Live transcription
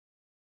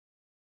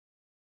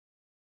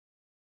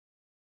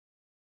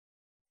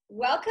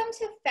Welcome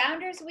to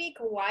Founders Week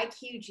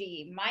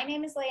YQG. My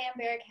name is Leanne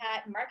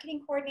Barakat, Marketing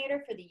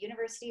Coordinator for the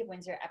University of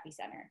Windsor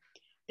EPICentre.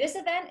 This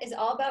event is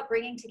all about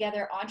bringing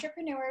together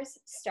entrepreneurs,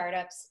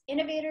 startups,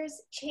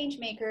 innovators,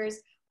 changemakers,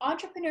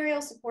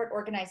 entrepreneurial support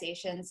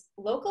organizations,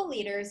 local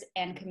leaders,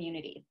 and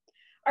community.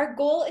 Our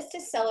goal is to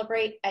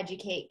celebrate,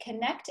 educate,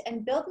 connect,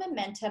 and build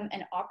momentum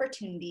and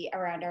opportunity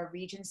around our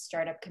region's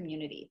startup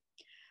community.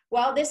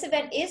 While this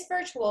event is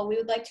virtual, we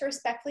would like to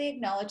respectfully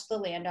acknowledge the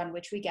land on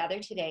which we gather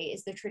today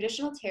is the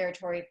traditional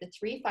territory of the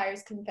Three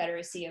Fires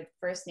Confederacy of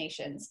First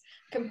Nations,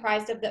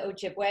 comprised of the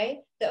Ojibwe,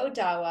 the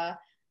Odawa,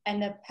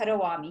 and the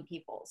Potawatomi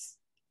peoples.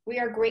 We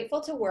are grateful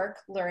to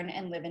work, learn,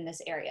 and live in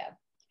this area.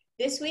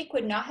 This week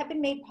would not have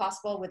been made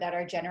possible without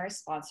our generous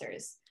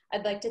sponsors.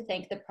 I'd like to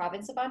thank the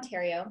Province of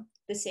Ontario,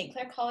 the St.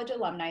 Clair College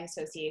Alumni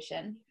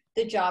Association,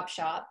 the Job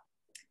Shop,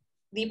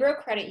 Libero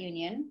Credit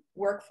Union,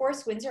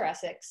 Workforce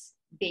WindsorEssex,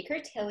 Baker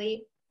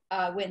Tilly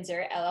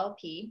Windsor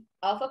LLP,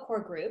 Alpha Core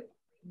Group,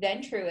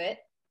 Ventruit,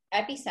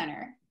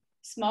 EPICentre,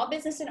 Small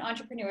Business and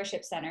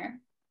Entrepreneurship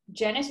Center,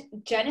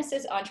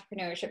 Genesis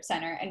Entrepreneurship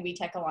Center, and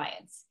WEtech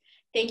Alliance.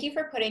 Thank you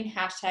for putting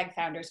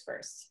 #Founders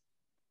first.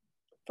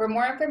 For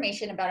more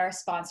information about our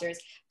sponsors,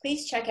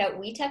 please check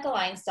out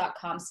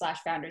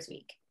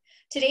WeTechAlliance.com/FoundersWeek.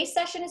 Today's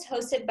session is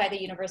hosted by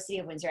the University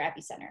of Windsor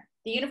EPICentre.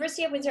 The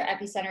University of Windsor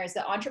EPICentre is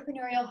the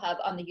entrepreneurial hub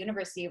on the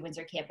University of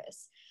Windsor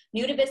campus.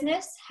 New to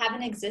business, have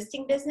an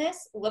existing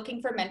business, looking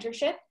for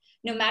mentorship?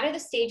 No matter the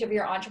stage of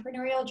your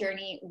entrepreneurial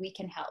journey, we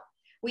can help.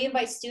 We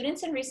invite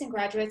students and recent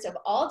graduates of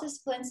all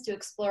disciplines to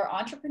explore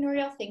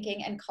entrepreneurial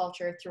thinking and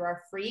culture through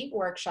our free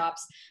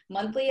workshops,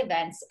 monthly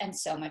events, and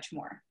so much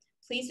more.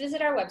 Please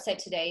visit our website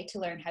today to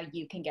learn how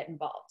you can get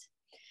involved.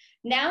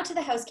 Now to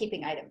the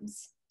housekeeping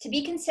items. To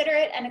be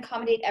considerate and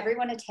accommodate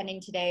everyone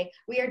attending today,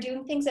 we are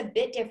doing things a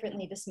bit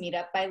differently this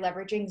meetup by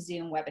leveraging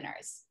Zoom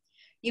webinars.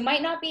 You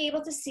might not be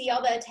able to see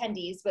all the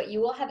attendees, but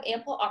you will have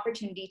ample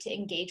opportunity to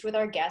engage with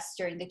our guests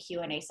during the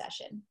Q&A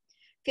session.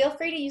 Feel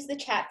free to use the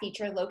chat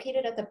feature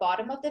located at the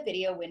bottom of the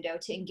video window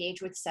to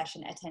engage with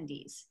session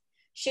attendees.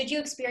 Should you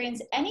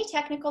experience any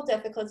technical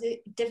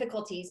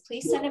difficulties,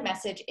 please send a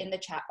message in the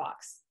chat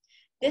box.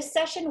 This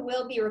session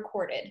will be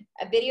recorded.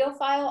 A video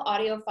file,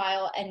 audio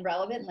file, and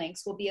relevant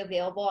links will be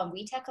available on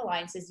WEtech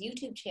Alliance's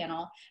YouTube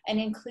channel and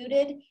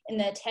included in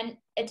the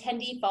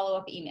attendee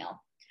follow-up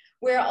email.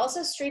 We're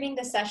also streaming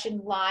the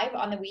session live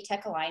on the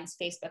WEtech Alliance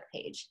Facebook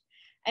page.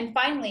 And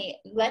finally,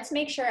 let's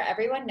make sure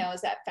everyone knows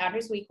that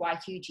Founders Week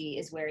YQG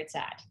is where it's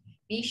at.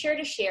 Be sure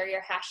to share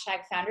your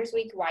 #Founders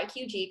Week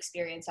YQG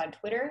experience on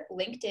Twitter,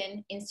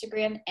 LinkedIn,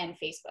 Instagram, and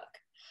Facebook.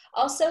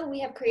 Also, we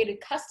have created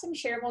custom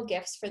shareable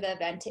gifts for the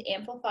event to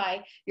amplify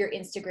your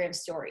Instagram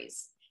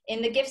stories.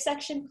 In the gift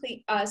section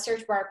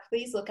search bar,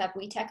 please look up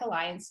WEtech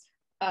Alliance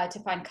to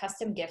find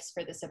custom gifts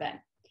for this event.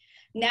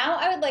 Now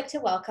I would like to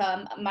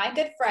welcome my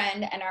good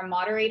friend and our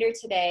moderator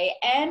today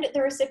and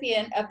the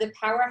recipient of the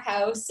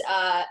Powerhouse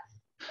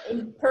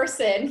in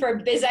person for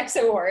BizX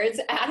Awards,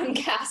 Adam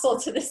Castle,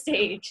 to the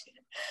stage.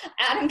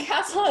 Adam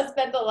Castle has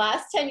spent the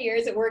last 10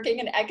 years working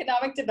in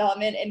economic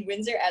development in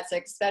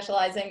WindsorEssex,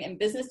 specializing in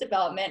business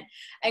development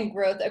and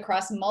growth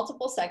across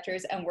multiple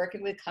sectors and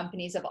working with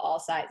companies of all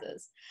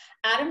sizes.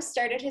 Adam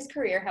started his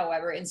career,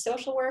 however, in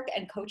social work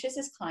and coaches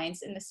his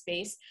clients in the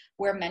space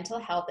where mental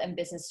health and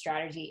business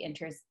strategy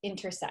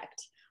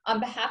intersect. On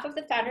behalf of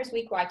the Founders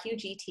Week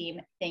YQG team,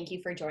 thank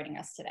you for joining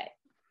us today.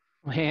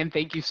 And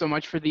thank you so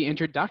much for the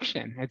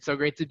introduction. It's so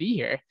great to be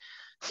here.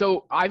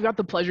 So I've got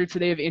the pleasure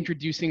today of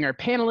introducing our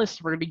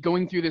panelists. We're going to be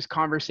going through this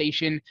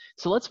conversation.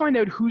 So let's find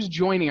out who's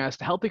joining us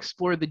to help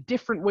explore the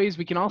different ways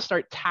we can all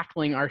start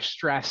tackling our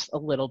stress a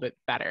little bit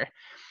better.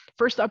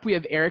 First up, we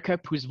have Erica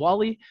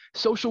Puzwali,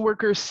 social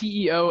worker,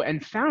 CEO,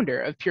 and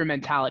founder of Pure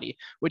Mentality,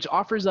 which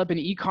offers up an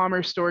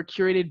e-commerce store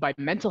curated by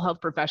mental health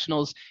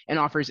professionals and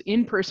offers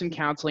in-person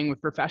counseling with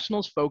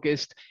professionals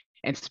focused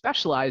and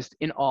specialized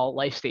in all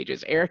life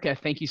stages. Erica,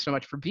 thank you so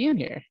much for being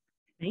here.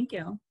 Thank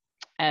you.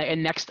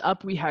 And next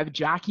up, we have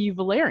Jackie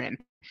Valerian,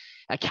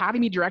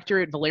 Academy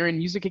Director at Valerian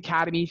Music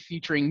Academy,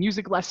 featuring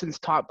music lessons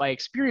taught by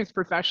experienced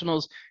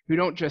professionals who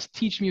don't just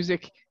teach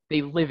music,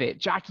 they live it.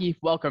 Jackie,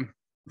 welcome.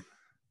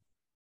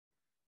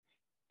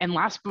 And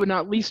last but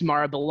not least,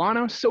 Mara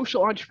Bolano,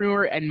 social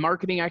entrepreneur and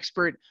marketing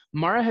expert.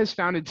 Mara has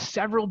founded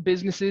several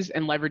businesses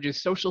and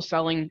leverages social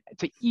selling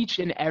to each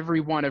and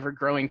every one of her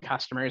growing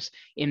customers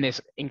in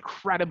this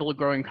incredible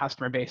growing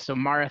customer base. So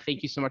Mara,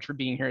 thank you so much for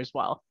being here as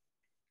well.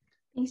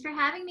 Thanks for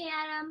having me,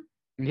 Adam.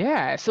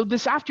 Yeah, so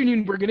this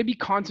afternoon, we're going to be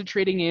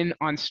concentrating in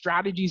on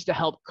strategies to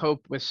help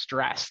cope with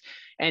stress.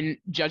 And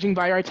judging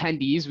by our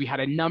attendees, we had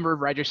a number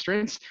of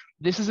registrants.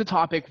 This is a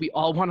topic we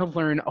all want to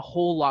learn a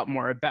whole lot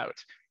more about.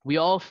 We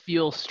all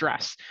feel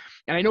stress.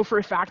 And I know for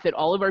a fact that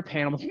all of our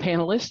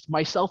panelists,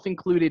 myself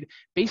included,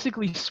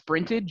 basically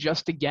sprinted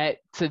just to get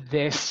to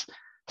this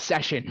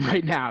session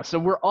right now. So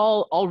we're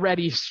all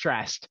already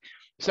stressed.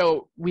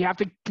 So we have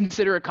to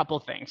consider a couple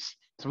of things.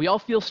 So we all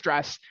feel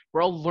stress.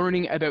 We're all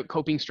learning about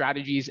coping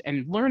strategies,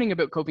 and learning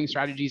about coping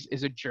strategies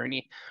is a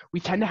journey. We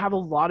tend to have a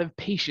lot of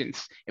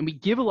patience, and we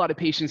give a lot of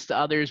patience to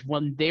others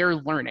when they're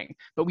learning,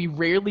 but we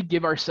rarely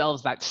give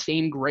ourselves that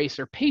same grace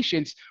or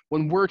patience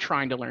when we're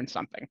trying to learn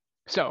something.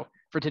 So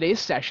for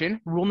today's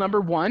session, rule number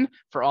 1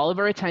 for all of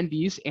our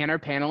attendees and our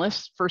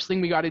panelists, first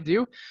thing we got to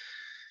do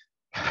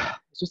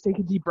is just take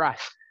a deep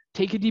breath.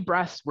 Take a deep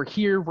breath. We're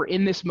here. We're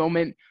in this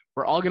moment.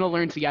 We're all going to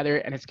learn together,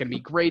 and it's going to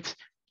be great.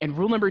 And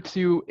rule number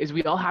 2 is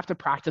we all have to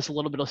practice a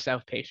little bit of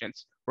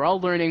self-patience. We're all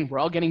learning. We're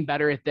all getting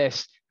better at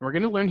this. And we're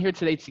going to learn here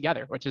today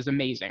together, which is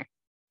amazing.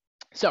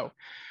 So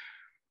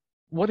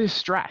what is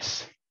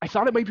stress? I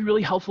thought it might be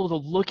really helpful to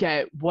look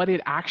at what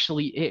it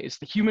actually is.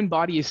 The human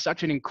body is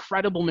such an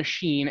incredible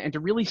machine. And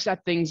to really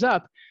set things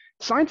up,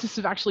 scientists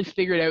have actually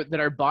figured out that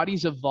our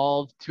bodies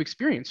evolved to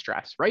experience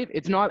stress, right?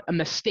 It's not a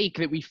mistake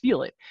that we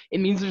feel it. It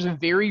means there's a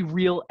very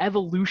real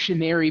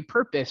evolutionary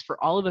purpose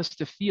for all of us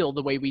to feel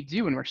the way we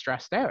do when we're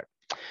stressed out.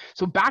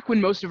 So back when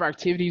most of our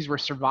activities were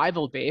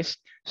survival-based,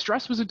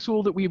 stress was a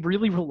tool that we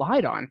really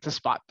relied on to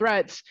spot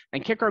threats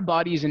and kick our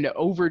bodies into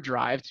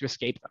overdrive to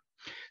escape them.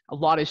 A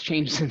lot has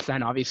changed since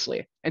then,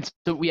 obviously. And so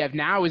what we have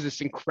now is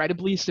this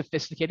incredibly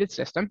sophisticated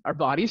system, our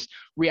bodies,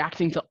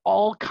 reacting to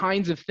all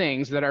kinds of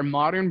things that our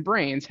modern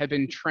brains have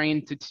been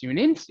trained to tune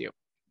into.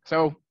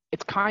 So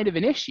it's kind of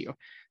an issue.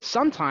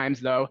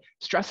 Sometimes, though,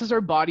 stress is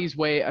our body's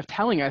way of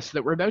telling us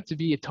that we're about to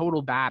be a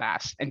total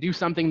badass and do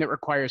something that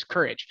requires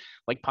courage,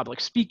 like public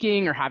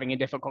speaking or having a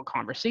difficult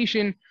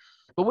conversation.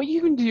 But what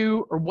you can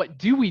do, or what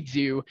do we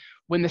do,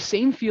 when the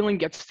same feeling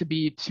gets to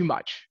be too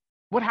much?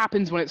 What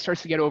happens when it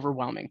starts to get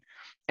overwhelming?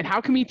 And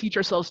how can we teach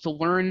ourselves to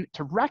learn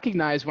to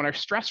recognize when our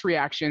stress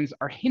reactions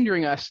are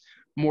hindering us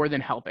more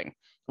than helping?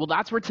 Well,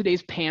 that's where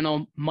today's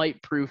panel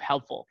might prove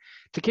helpful.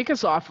 To kick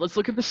us off, let's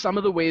look at some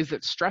of the ways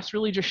that stress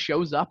really just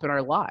shows up in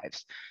our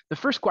lives. The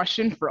first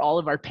question for all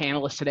of our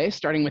panelists today,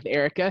 starting with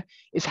Erica,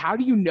 is how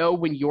do you know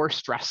when your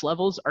stress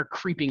levels are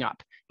creeping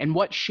up? And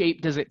what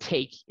shape does it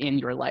take in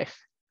your life?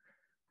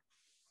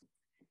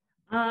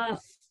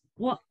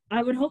 Well,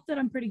 I would hope that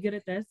I'm pretty good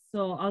at this.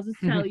 So I'll just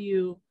tell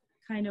you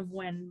kind of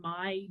when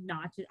my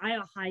notches, I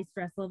have a high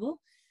stress level,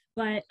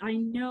 but I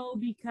know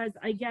because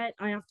I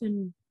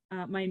often,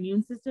 my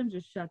immune system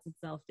just shuts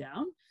itself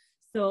down.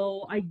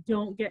 So I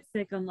don't get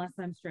sick unless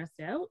I'm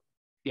stressed out.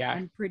 Yeah.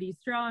 I'm pretty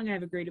strong. I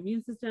have a great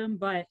immune system,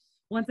 but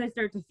once I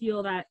start to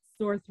feel that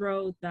sore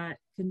throat, that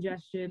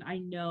congestion, I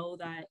know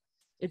that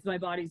it's my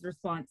body's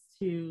response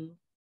to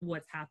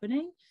what's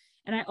happening.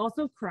 And I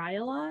also cry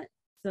a lot.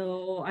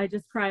 So I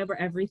just cry over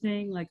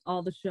everything, like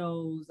all the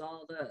shows,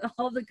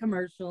 all the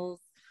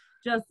commercials.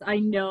 Just, I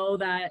know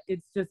that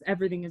it's just,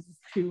 everything is just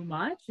too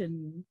much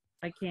and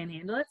I can't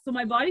handle it. So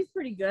my body's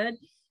pretty good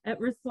at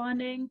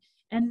responding.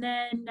 And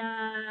then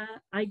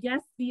I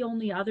guess the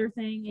only other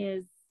thing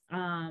is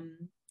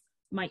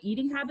my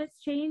eating habits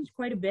change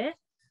quite a bit.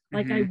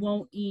 Like I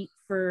won't eat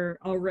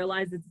I'll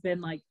realize it's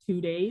been like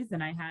 2 days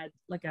and I had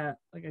like a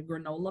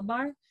granola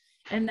bar.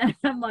 And then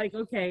I'm like,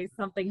 okay,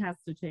 something has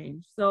to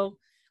change. So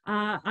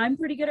I'm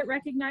pretty good at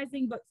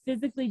recognizing, but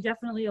physically,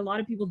 definitely a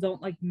lot of people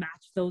don't like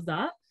match those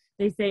up.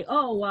 They say,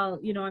 oh, well,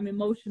 I'm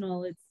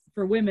emotional. It's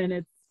for women.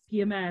 It's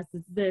PMS.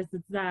 It's this,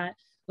 it's that.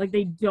 Like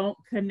they don't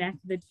connect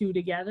the two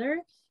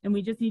together. And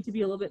we just need to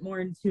be a little bit more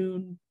in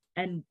tune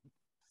and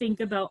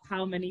think about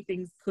how many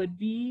things could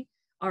be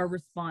our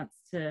response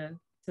to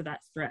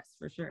that stress,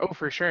 for sure. Oh,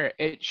 for sure.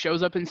 It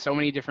shows up in so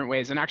many different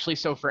ways. And actually,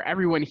 so for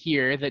everyone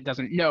here that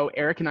doesn't know,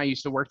 Eric and I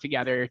used to work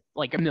together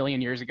like a million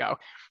years ago.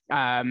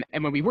 And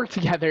when we worked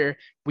together,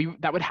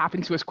 that would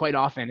happen to us quite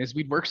often, is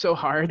we'd work so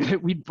hard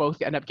that we'd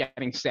both end up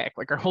getting sick,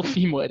 like our whole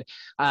team would.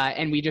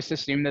 And we just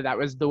assumed that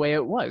was the way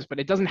it was, but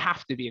it doesn't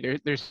have to be.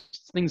 There's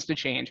things to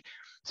change.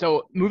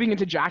 So moving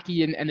into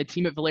Jackie and the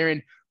team at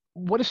Valerian,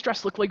 what does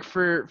stress look like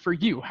for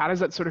you? How does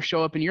that sort of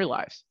show up in your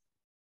lives?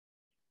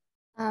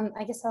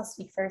 I guess I'll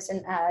speak first,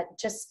 and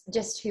just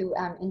to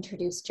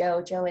introduce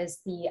Joe. Joe is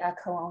the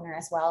co-owner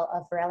as well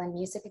of Valerian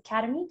Music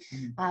Academy.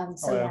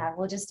 Yeah,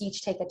 we'll just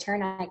each take a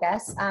turn, I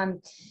guess.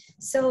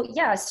 So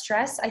yeah,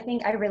 stress, I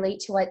think I relate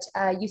to what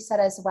you said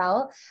as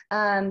well,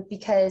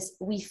 because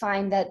we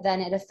find that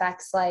then it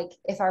affects like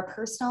if our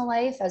personal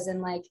life, as in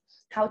like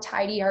how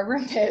tidy our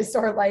room is,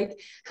 or like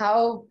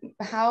how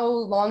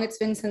long it's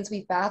been since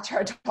we've bathed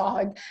our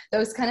dog,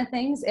 those kind of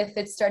things, if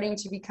it's starting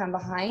to become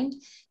behind.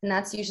 And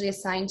that's usually a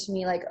sign to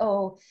me like,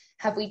 oh,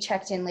 have we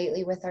checked in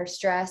lately with our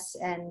stress?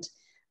 And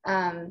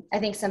I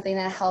think something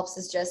that helps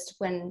is just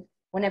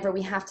whenever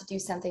we have to do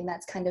something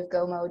that's kind of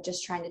go mode,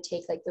 just trying to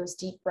take like those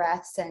deep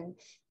breaths and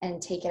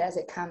take it as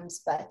it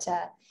comes. But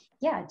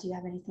yeah, do you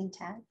have anything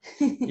to add?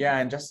 Yeah,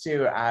 and just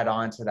to add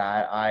on to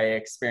that, I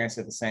experienced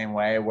it the same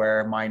way,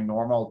 where my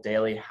normal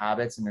daily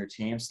habits and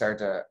routines start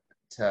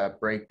to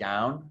break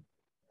down.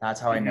 That's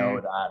how I know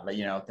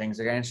that, things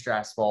are getting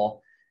stressful.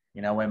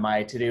 When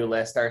my to-do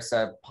list starts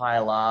to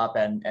pile up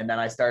and then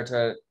I start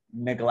to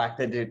neglect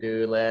the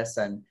to-do list,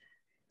 and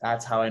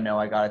that's how I know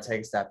I got to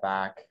take a step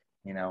back,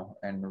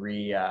 and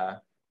reframe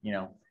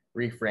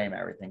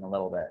everything a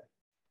little bit.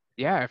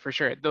 Yeah, for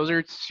sure. Those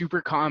are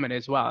super common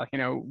as well. You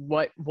know,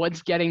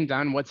 what's getting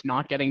done, what's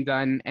not getting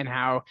done, and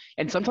how.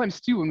 And sometimes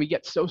too, when we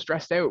get so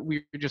stressed out,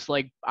 we're just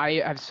like, I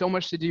have so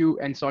much to do,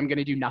 and so I'm going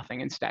to do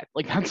nothing instead.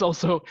 Like that's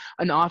also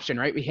an option,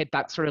 right? We hit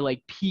that sort of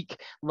like peak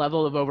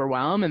level of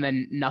overwhelm, and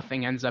then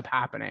nothing ends up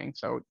happening.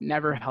 So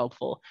never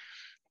helpful.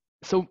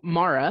 So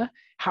Mara,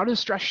 how does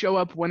stress show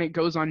up when it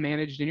goes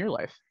unmanaged in your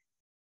life?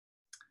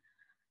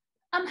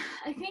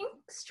 I think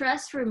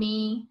stress for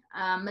me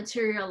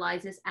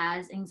materializes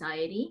as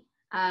anxiety.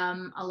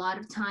 A lot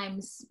of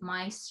times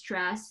my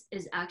stress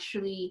is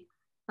actually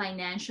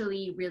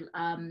financially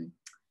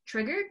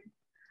triggered,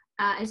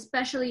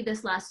 especially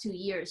this last 2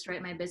 years,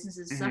 right? My business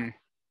is suffering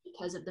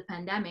because of the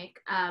pandemic.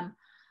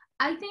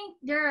 I think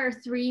there are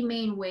three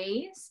main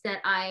ways that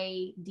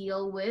I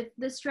deal with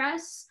the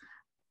stress.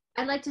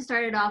 I'd like to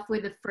start it off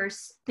with the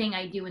first thing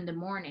I do in the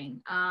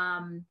morning.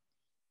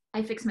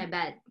 I fix my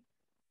bed.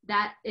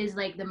 That is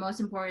like the most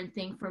important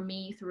thing for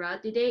me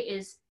throughout the day.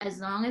 Is as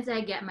long as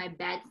I get my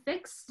bed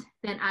fixed,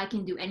 then I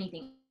can do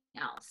anything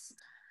else.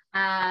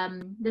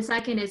 The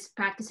second is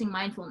practicing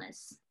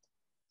mindfulness.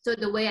 So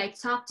the way I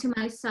talk to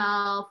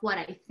myself, what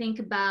I think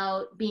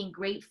about, being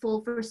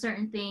grateful for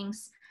certain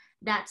things,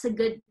 that's a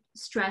good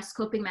stress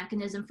coping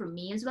mechanism for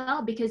me as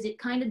well, because it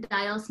kind of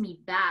dials me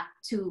back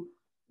to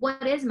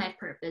what is my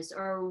purpose,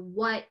 or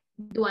what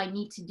do I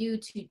need to do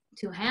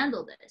to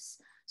handle this.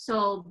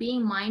 So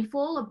being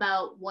mindful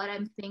about what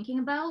I'm thinking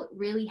about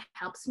really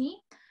helps me.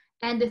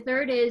 And the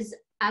third is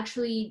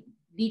actually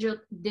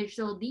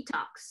digital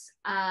detox.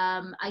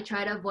 I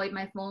try to avoid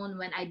my phone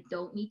when I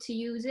don't need to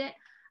use it.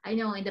 I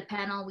know in the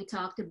panel we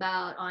talked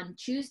about on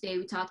Tuesday,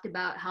 we talked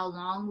about how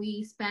long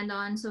we spend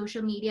on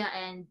social media,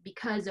 and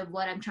because of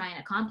what I'm trying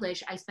to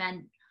accomplish, I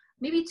spend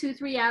maybe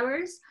 2-3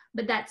 hours,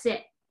 but that's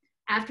it.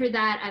 After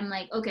that, I'm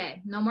like,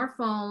 okay, no more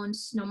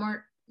phones, no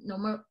more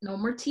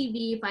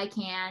TV if I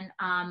can.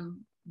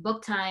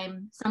 Book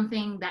time,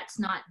 something that's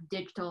not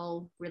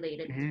digital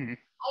related.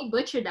 I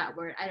butchered that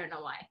word. I don't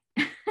know why.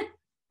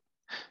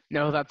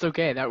 No, that's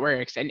okay. That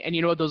works. And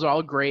you know what? Those are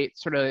all great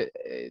sort of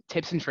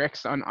tips and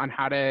tricks on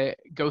how to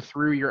go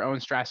through your own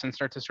stress and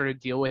start to sort of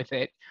deal with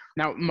it.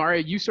 Now, Mara,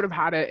 you sort of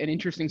had an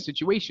interesting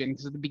situation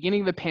because at the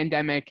beginning of the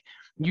pandemic,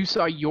 you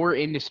saw your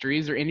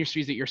industries or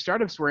industries that your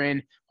startups were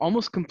in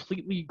almost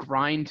completely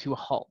grind to a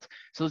halt.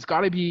 So it's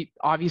got to be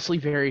obviously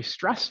very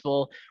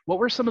stressful. What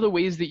were some of the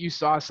ways that you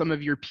saw some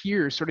of your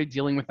peers sort of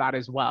dealing with that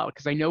as well?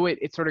 Because I know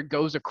it sort of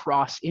goes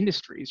across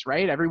industries,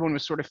 right? Everyone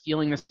was sort of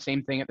feeling the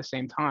same thing at the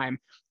same time.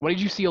 What did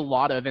you see a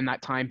lot of in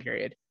that time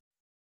period?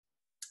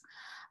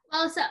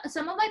 Well, so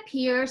some of my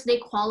peers, they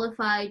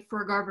qualified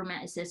for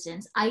government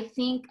assistance. I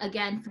think,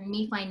 again, for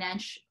me,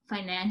 finances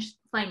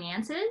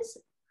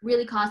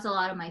really caused a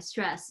lot of my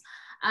stress.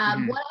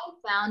 What I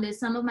found is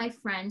some of my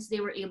friends, they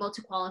were able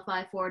to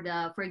qualify for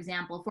for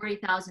example,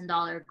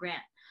 $40,000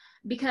 grant.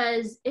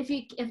 Because if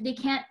they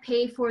can't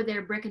pay for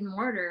their brick and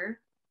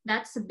mortar,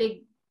 that's a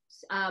big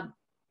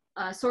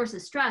source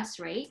of stress,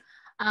 right?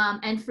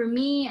 And for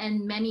me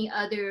and many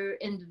other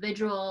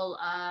individual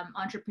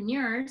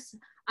entrepreneurs,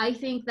 I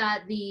think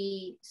that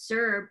the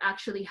CERB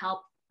actually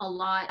helped a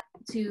lot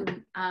to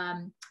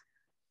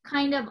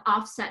kind of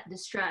offset the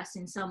stress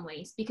in some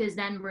ways, because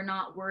then we're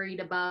not worried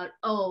about,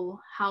 oh,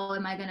 how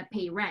am I going to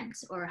pay rent,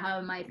 or how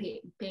am I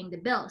paying the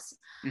bills?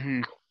 I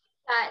think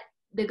that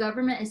the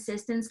government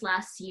assistance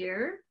last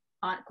year,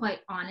 quite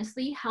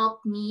honestly,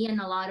 helped me and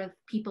a lot of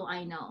people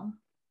I know.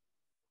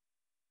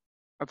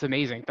 That's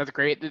amazing. That's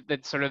great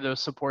that sort of those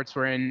supports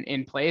were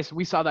in place.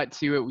 We saw that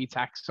too at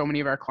WEtech. So many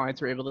of our clients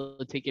were able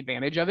to take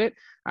advantage of it.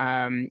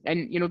 And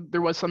you know,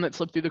 there was some that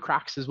slipped through the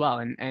cracks as well.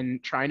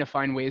 And trying to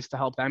find ways to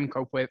help them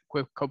cope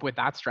with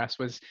that stress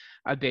was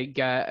a big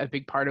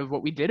part of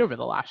what we did over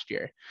the last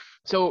year.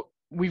 So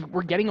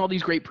we're getting all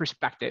these great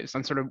perspectives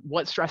on sort of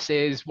what stress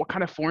is, what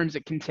kind of forms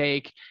it can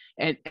take,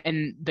 and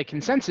the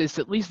consensus,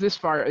 at least this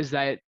far, is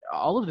that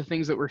all of the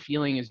things that we're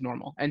feeling is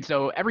normal. And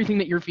so everything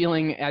that you're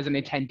feeling as an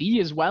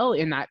attendee as well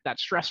in that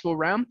stressful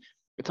realm,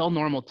 it's all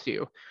normal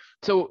too.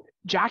 So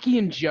Jackie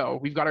and Joe,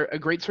 we've got a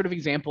great sort of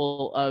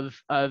example of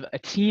a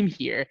team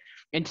here,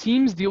 and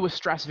teams deal with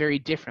stress very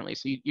differently.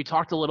 So you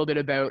talked a little bit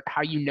about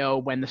how you know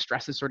when the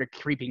stress is sort of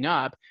creeping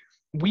up.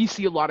 We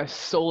see a lot of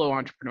solo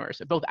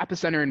entrepreneurs at both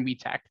EPICentre and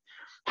WEtech.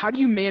 How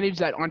do you manage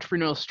that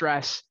entrepreneurial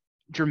stress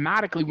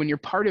dramatically when you're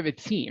part of a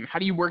team? How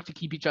do you work to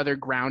keep each other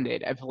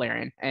grounded at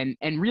Valerian? And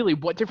really,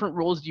 what different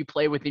roles do you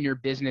play within your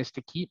business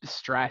to keep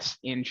stress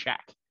in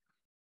check?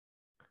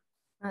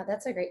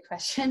 That's a great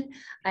question.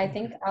 I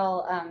think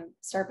I'll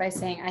start by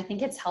saying I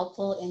think it's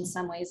helpful in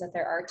some ways that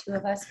there are two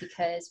of us,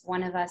 because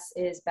one of us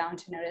is bound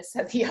to notice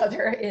that the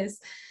other is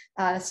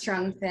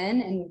strung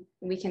thin, and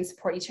we can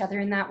support each other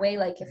in that way.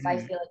 Like if I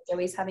feel like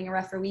Joey's having a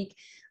rougher week,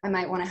 I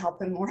might want to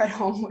help him more at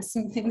home with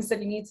some things that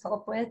he needs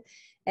help with,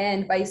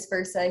 and vice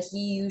versa. He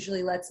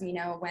usually lets me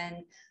know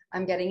when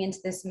I'm getting into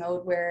this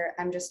mode where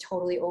I'm just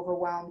totally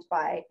overwhelmed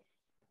by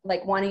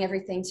like wanting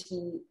everything to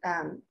be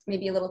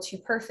maybe a little too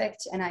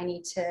perfect, and I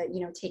need to,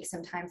 you know, take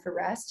some time for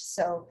rest.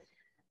 So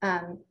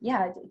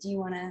yeah, do you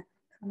want to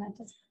comment?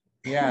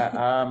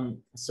 Yeah.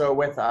 So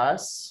with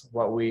us,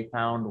 what we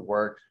found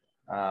what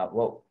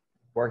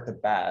worked the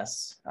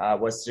best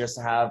was just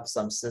to have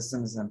some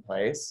systems in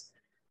place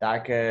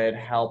that could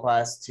help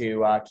us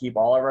to keep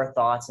all of our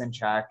thoughts in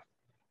check.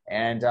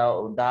 And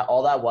that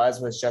all that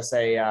was just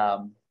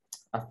a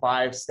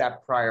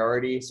 5-step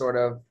priority sort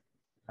of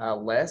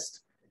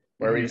list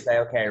where we just say,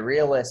 okay,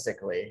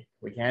 realistically,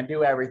 we can't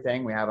do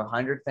everything. We have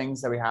 100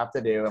 things that we have to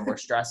do, and we're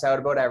stressed out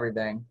about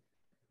everything.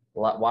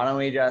 Why don't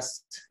we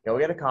just go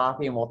get a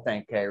coffee and we'll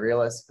think, okay,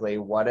 realistically,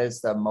 what is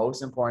the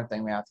most important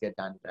thing we have to get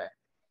done today?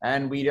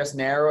 And we just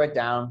narrow it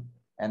down,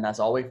 and that's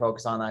all we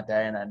focus on that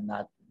day.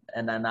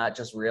 And then that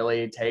just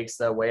really takes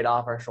the weight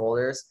off our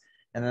shoulders.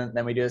 And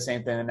then we do the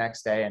same thing the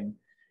next day.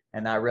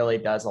 And that really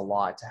does a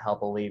lot to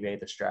help alleviate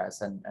the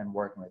stress and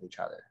working with each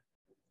other.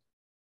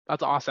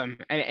 That's awesome.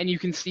 And you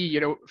can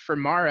see, for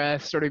Mara,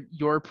 sort of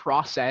your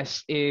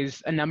process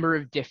is a number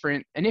of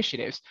different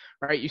initiatives,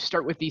 right? You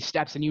start with these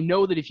steps, and you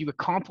know that if you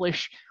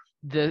accomplish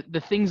the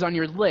things on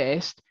your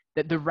list,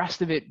 that the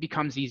rest of it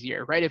becomes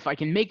easier, right? If I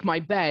can make my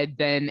bed,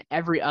 then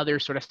every other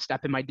sort of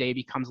step in my day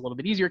becomes a little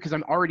bit easier because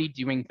I'm already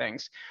doing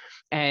things.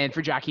 And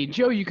for Jackie and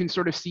Joe, you can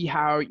sort of see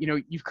how,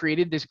 you've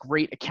created this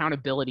great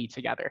accountability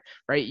togetget,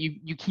 right?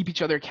 You keep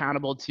each other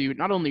accountable to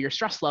not only your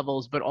stress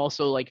levels, but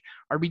also like,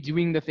 are we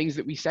doing the things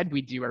that we said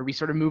we'd do? Are we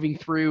sort of moving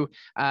through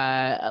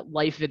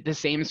life at the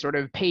same sort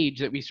of page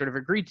that we sort of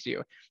agreed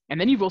to? And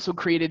then you've also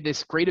created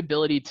this great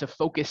ability to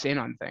focus in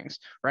on things,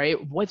 right?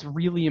 What's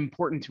really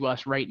important to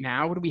us right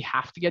now? What do we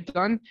have to get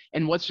done?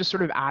 And what's just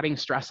sort of adding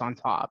stress on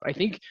top? I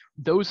think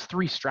those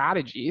 3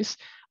 strategies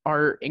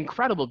are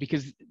incredible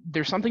because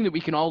there's something that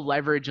we can all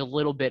leverage a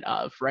little bit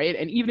of, right?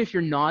 And even if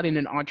you're not in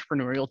an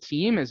entrepreneurial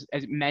team, as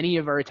many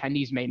of our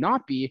attendees may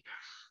not be,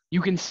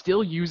 you can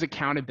still use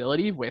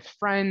accountability with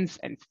friends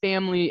and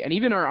family and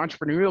even our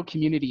entrepreneurial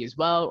community as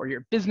well, or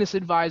your business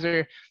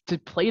advisor, to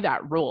play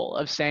that role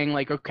of saying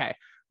like, okay,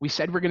 we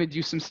said we're going to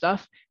do some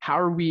stuff. How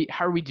are we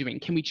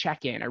doing? Can we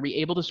check in? Are we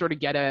able to sort of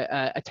get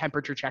a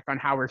temperature check on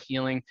how we're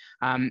feeling,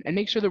 and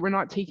make sure that we're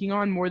not taking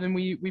on more than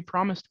we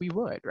promised we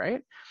would,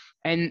 right?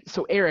 And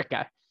so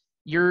Erica,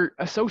 you're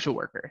a social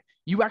worker.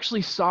 You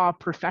actually saw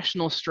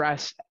professional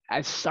stress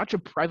as such a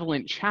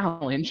prevalent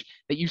challenge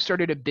that you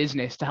started a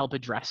business to help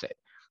address it.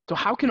 So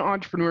how can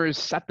entrepreneurs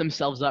set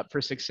themselves up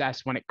for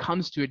success when it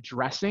comes to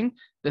addressing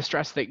the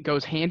stress that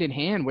goes hand in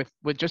hand with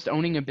just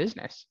owning a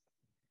business?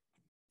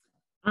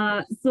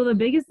 So the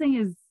biggest thing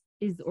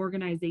is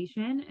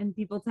organization, and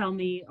people tell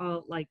me,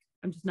 oh, like,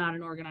 I'm just not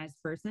an organized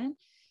person.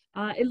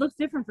 It looks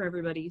different for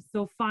everybody.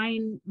 So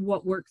find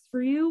what works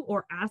for you,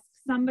 or ask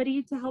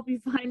somebody to help you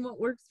find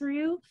what works for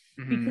you,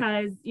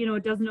 because,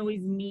 it doesn't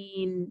always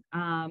mean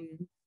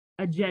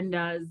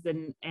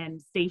agendas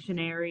and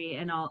stationery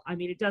and all. I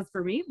mean, it does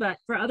for me, but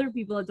for other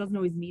people, it doesn't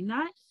always mean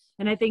that.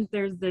 And I think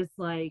there's this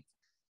like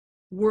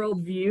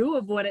worldview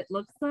of what it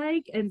looks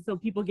like. And so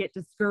people get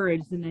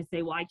discouraged and they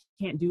say, well, I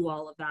can't do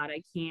all of that.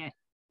 I can't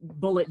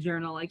bullet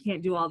journal. I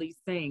can't do all these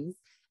things.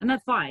 And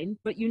that's fine,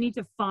 but you need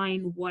to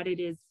find what it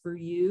is for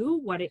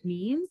you, what it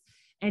means,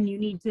 and you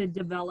need to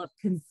develop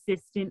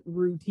consistent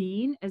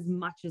routine as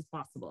much as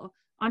possible.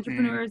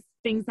 Entrepreneurs,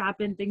 things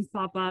happen, things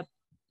pop up,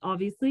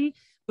 obviously,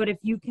 but if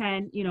you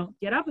can,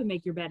 get up and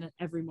make your bed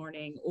every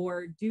morning,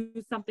 or do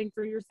something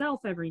for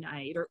yourself every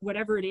night, or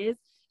whatever it is,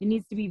 it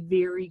needs to be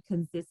very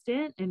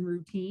consistent and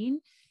routine,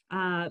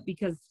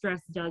 because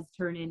stress does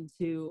turn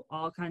into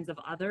all kinds of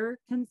other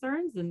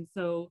concerns. And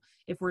so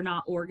if we're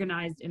not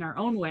organized in our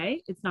own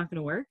way, it's not going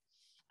to work.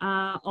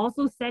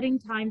 Also setting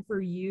time for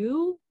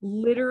you,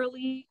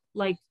 literally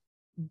like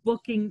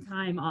booking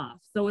time off.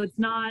 So it's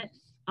not,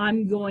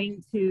 I'm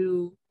going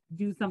to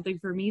do something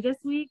for me this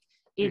week.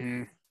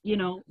 It's,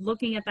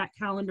 looking at that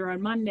calendar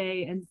on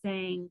Monday and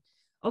saying,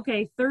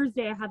 okay,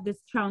 Thursday I have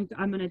this chunk,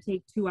 I'm going to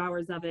take 2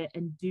 hours of it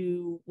and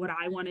do what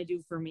I want to do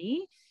for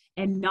me,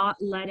 and not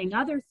letting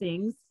other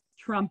things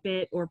trump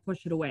it or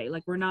push it away.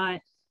 Like, we're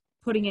not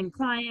putting in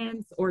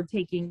clients or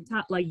taking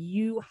time. Like,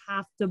 you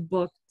have to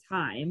book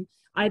time.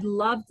 I'd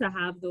love to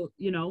have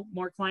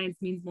more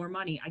clients means more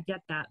money. I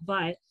get that.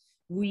 But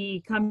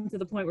we come to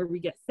the point where we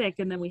get sick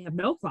and then we have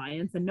no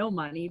clients and no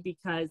money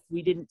because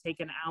we didn't take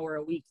an hour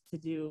a week to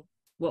do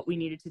what we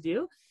needed to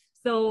do.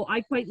 So I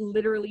quite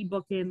literally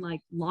book in like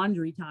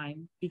laundry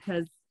time,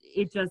 because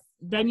it just,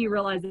 then you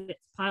realize that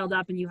it's piled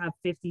up and you have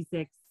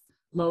 56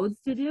 loads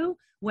to do.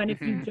 When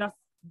if you just,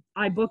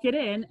 I book it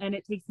in and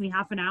it takes me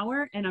half an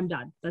hour and I'm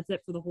done. That's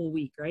it for the whole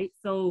week, right?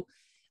 So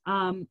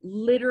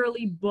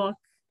literally book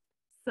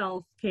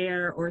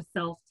self-care or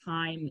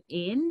self-time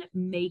in,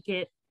 make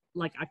it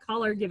like a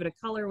color, give it a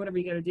color, whatever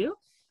you got to do.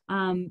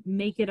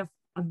 Make it a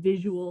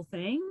visual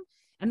thing.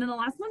 And then the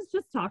last one's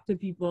just talk to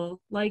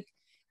people. Like,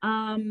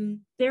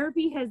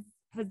 therapy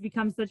has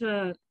become such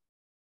a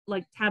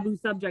like taboo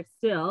subject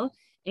still,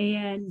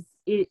 and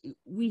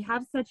we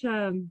have such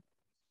a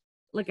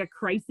like a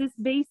crisis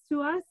base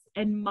to us,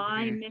 and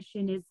my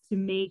mission is to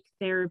make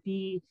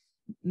therapy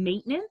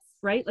maintenance,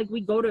 right? Like,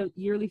 we go to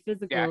yearly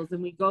physicals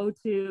and we go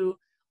to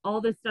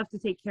all this stuff to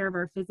take care of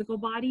our physical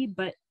body,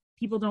 but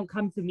people don't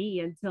come to me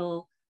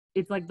until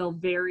it's like the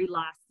very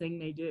last thing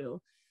they do.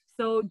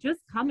 So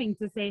just coming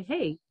to say,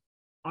 hey,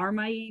 are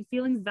my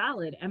feelings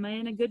valid? Am I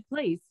in a good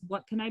place?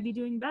 What can I be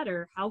doing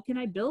better? How can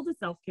I build a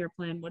self-care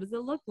plan? What does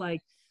it look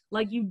like?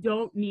 Like, you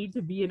don't need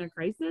to be in a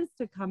crisis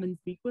to come and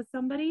speak with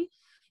somebody.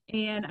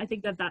 And I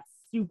think that that's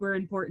super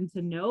important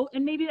to know.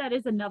 And maybe that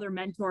is another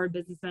mentor,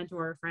 business mentor,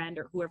 or a friend,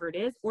 or whoever it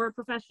is, or a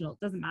professional. It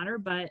doesn't matter,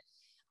 but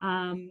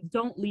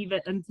don't leave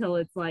it until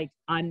it's like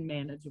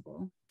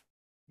unmanageable.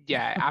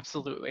 Yeah,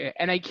 absolutely.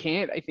 And I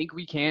think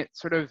we can't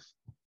sort of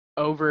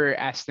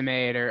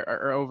overestimate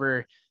or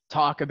over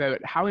talk about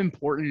how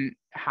important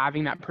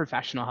having that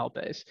professional help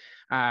is.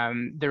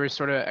 There was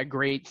sort of a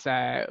great,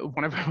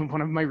 one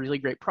of my really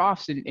great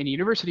profs in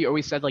university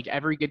always said, like,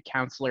 every good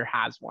counselor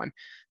has one,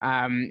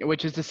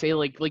 which is to say,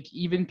 like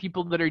even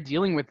people that are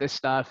dealing with this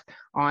stuff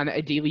on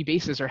a daily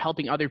basis or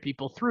helping other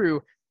people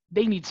through,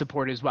 they need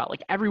support as well.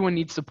 Like, everyone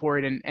needs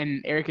support.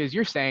 And Erica, as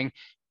you're saying,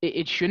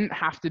 it shouldn't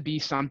have to be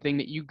something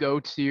that you go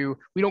to.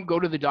 We don't go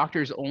to the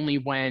doctors only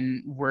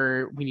when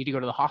we need to go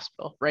to the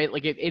hospital, right?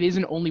 Like, it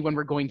isn't only when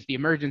we're going to the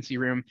emergency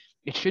room.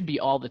 It should be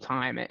all the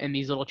time. And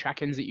these little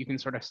check-ins that you can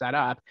sort of set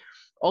up.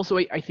 Also,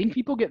 I think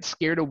people get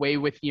scared away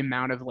with the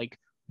amount of like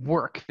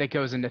work that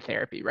goes into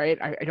therapy,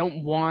 right? I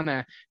don't want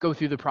to go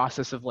through the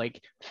process of like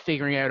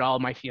figuring out all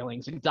my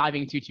feelings and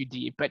diving too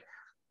deep. But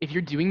if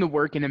you're doing the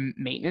work in a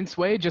maintenance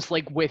way, just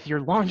like with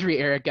your laundry,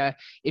 Erica,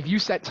 if you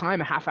set time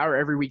a half hour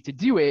every week to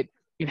do it,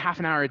 in half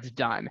an hour it's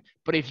done.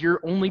 But if you're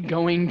only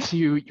going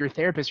to your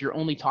therapist, you're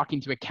only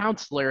talking to a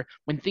counselor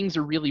when things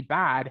are really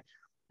bad,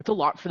 it's a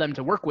lot for them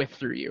to work with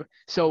through you.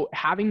 So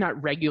having that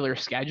regular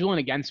schedule, and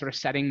again, sort of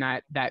setting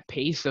that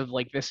pace of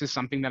like, this is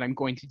something that I'm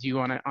going to do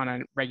on a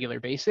regular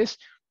basis,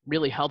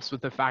 really helps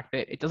with the fact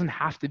that it doesn't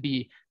have to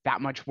be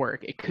that much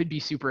work. It could be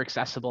super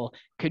accessible,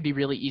 could be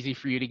really easy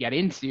for you to get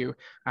into.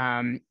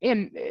 And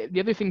the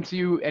other thing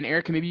too, and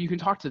Erica, maybe you can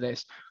talk to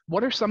this,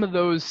 what are some of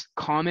those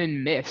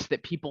common myths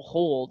that people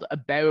hold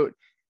about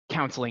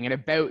counseling and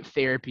about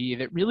therapy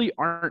that really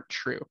aren't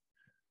true?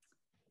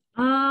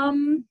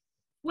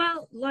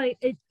 Well,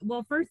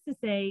 first to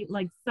say,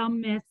 like,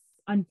 some myths,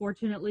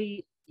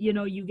 unfortunately,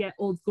 you get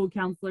old school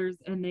counselors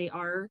and they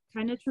are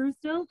kind of true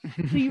still.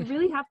 So you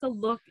really have to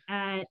look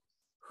at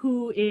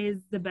who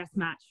is the best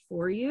match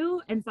for you.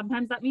 And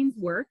sometimes that means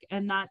work.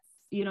 And that's,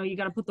 you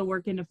got to put the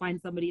work in to find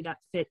somebody that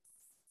fits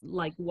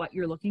like what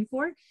you're looking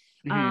for.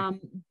 Mm-hmm.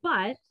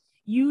 But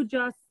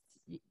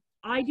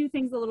I do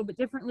things a little bit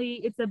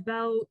differently. It's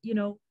about,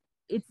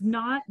 it's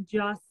not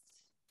just,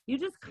 you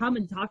just come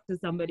and talk to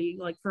somebody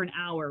like for an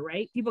hour,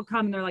 right? People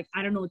come and they're like,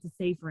 I don't know what to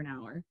say for an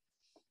hour.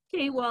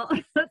 Okay, well,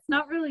 that's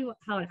not really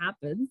how it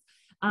happens.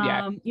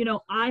 Yeah.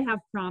 I have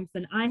prompts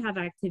and I have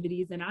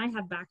activities and I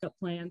have backup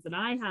plans and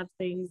I have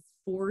things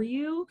for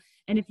you.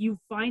 And if you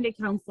find a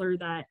counselor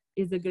that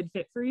is a good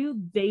fit for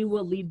you, they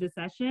will lead the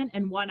session.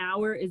 And 1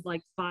 hour is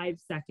like 5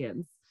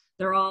 seconds.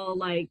 They're all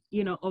like,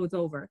 oh, it's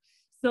over.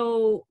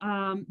 So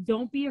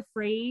don't be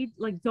afraid.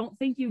 Like, don't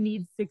think you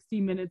need 60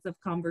 minutes of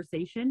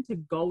conversation to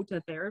go to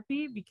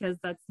therapy, because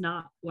that's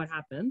not what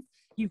happens.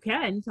 You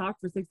can talk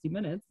for 60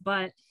 minutes,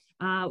 but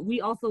we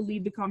also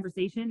lead the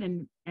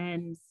conversation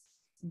and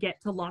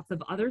get to lots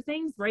of other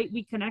things, right?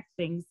 We connect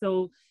things.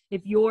 So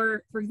if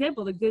you're, for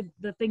example,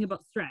 the thing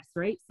about stress,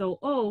 right? So,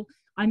 oh,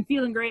 I'm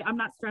feeling great. I'm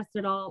not stressed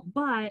at all,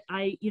 but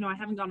I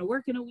haven't gone to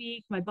work in a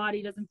week. My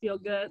body doesn't feel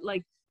good.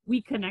 Like,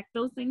 we connect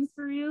those things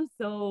for you.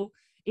 So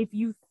if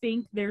you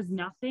think there's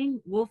nothing,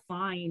 we'll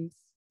find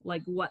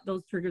like what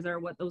those triggers are,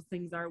 what those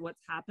things are, what's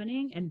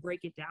happening, and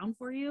break it down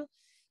for you.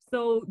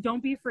 So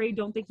don't be afraid.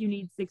 Don't think you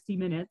need 60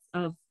 minutes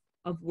of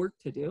work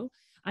to do.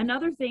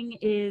 Another thing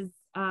is,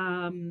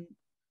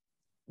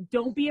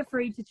 don't be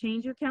afraid to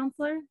change your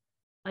counselor.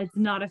 It's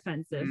not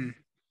offensive.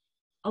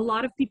 A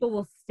lot of people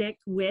will stick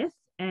with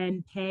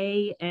and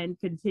pay and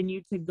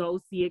continue to go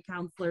see a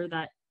counselor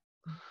that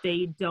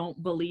they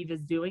don't believe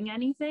is doing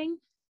anything.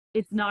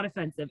 It's not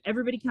offensive.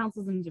 Everybody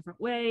counsels in a different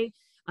way.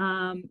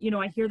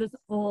 I hear this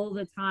all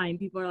the time.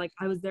 People are like,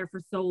 I was there for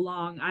so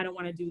long, I don't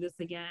want to do this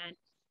again.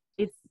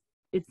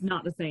 It's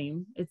not the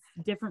same. It's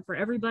different for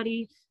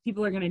everybody.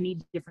 People are going to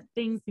need different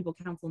things. People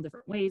counsel in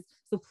different ways.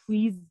 So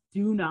please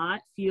do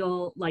not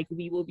feel like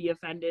we will be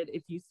offended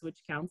if you switch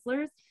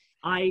counselors.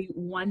 I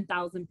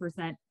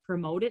 1000%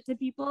 promote it to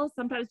people.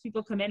 Sometimes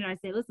people come in and I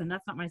say, listen,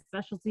 that's not my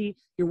specialty.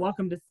 You're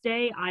welcome to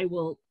stay. I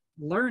will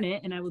learn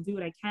it and I will do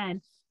what I can.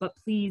 But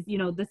please,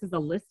 this is a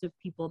list of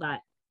people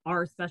that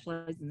are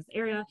specialized in this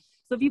area.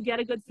 So if you get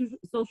a good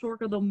social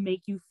worker, they'll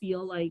make you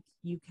feel like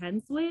you can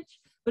switch,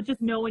 but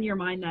just know in your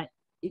mind that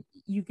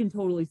you can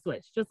totally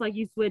switch, just like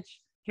you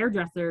switch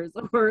hairdressers,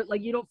 or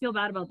like, you don't feel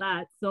bad about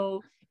that.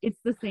 So it's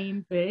the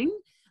same thing.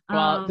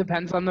 Well, it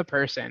depends on the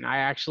person. I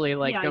actually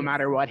no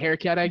matter what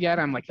haircut I get,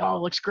 I'm like, oh, it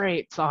looks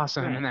great. It's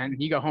awesome. Right. And then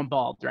you go home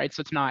bald, right?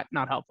 So it's not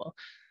helpful.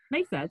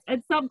 Makes sense.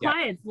 And some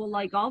clients will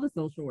like all the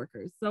social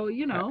workers. So,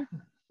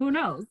 who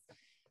knows?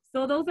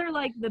 So those are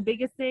like the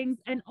biggest things.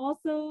 And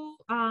also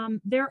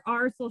there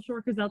are social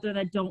workers out there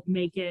that don't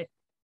make it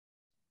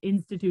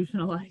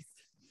institutionalized.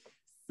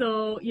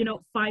 So,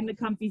 find the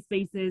comfy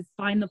spaces,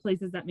 find the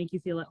places that make you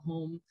feel at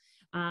home.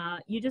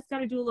 You just got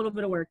to do a little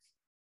bit of work,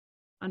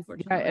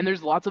 unfortunately. Yeah, and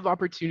there's lots of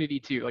opportunity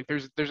too. Like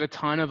there's a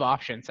ton of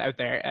options out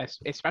there,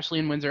 especially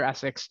in Windsor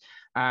Essex.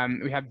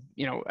 We have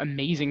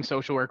amazing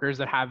social workers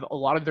that have a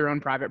lot of their own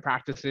private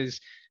practices.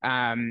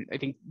 I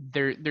think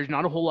there's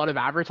not a whole lot of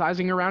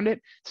advertising around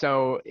it,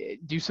 so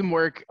do some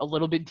work a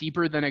little bit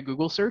deeper than a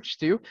Google search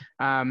too,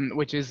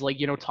 which is like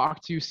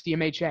talk to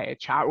CMHA,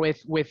 chat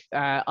with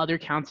other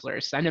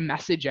counselors, send a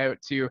message out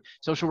to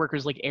social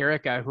workers like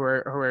Erica who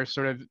are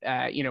sort of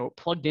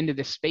plugged into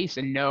this space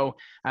and know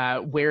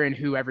where and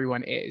who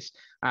everyone is.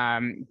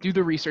 Do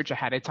the research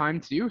ahead of time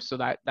too, so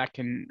that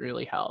can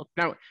really help.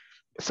 Now,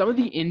 some of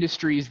the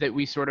industries that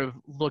we sort of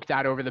looked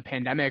at over the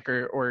pandemic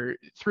or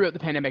throughout the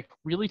pandemic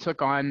really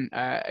took on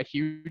a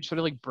huge sort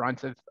of like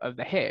brunt of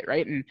the hit,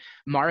 right? And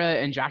Mara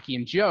and Jackie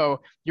and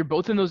Joe, you're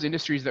both in those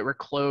industries that were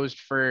closed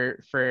for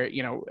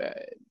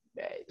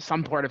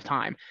some part of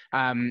time,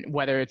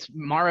 whether it's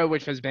Mara,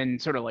 which has been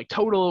sort of like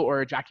total,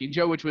 or Jackie and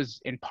Joe, which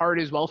was in part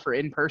as well for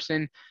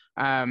in-person.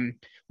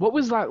 What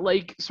was that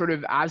like sort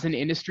of as an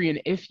industry?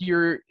 And if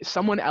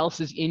someone else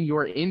is in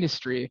your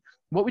industry,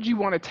 what would you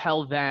want to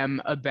tell them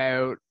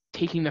about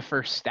taking the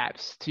first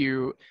steps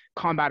to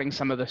combating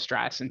some of the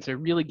stress and to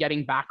really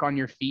getting back on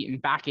your feet and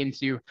back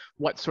into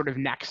what's sort of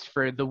next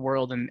for the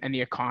world and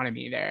the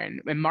economy there?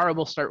 And Mara,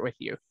 we'll start with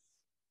you.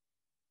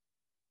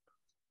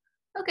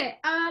 Okay.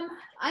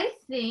 I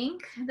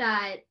think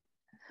that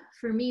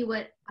for me,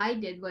 what I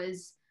did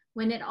was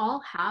when it all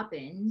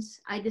happened,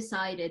 I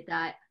decided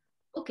that,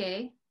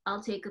 okay,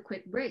 I'll take a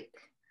quick break.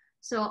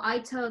 So I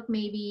took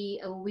maybe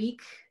a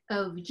week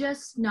of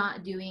just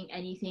not doing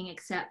anything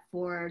except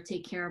for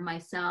take care of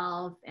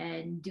myself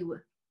and do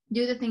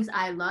the things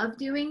I love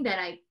doing that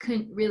I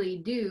couldn't really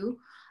do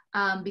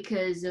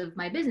because of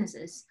my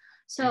businesses.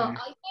 So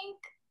I think,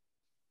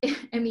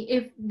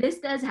 if this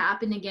does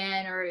happen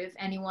again, or if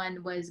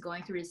anyone was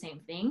going through the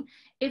same thing,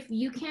 if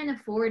you can't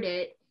afford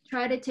it,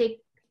 try to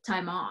take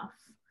time off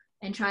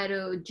and try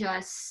to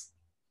just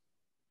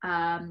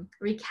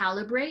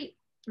recalibrate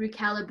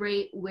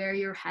where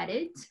you're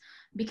headed.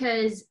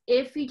 Because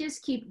if you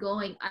just keep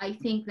going, I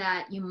think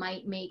that you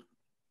might make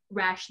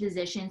rash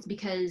decisions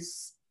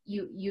because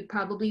you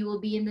probably will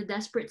be in the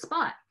desperate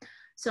spot.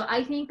 So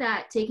I think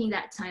that taking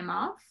that time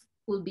off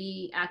will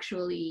be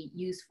actually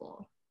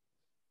useful.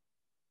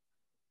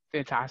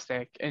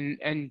 Fantastic.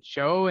 And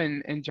Joe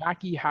and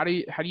Jackie, how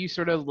do you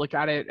sort of look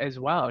at it as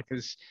well?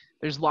 Because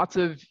there's lots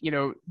of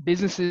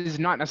businesses,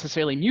 not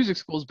necessarily music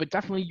schools, but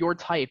definitely your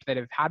type, that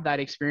have had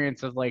that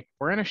experience of like,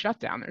 we're in a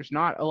shutdown, there's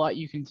not a lot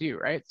you can do,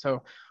 right?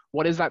 So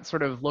what does that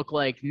sort of look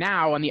like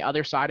now on the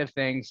other side of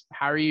things?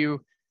 How are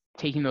you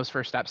taking those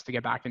first steps to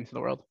get back into the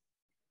world?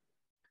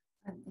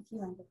 If you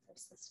want to go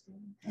first this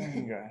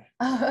time.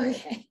 Oh,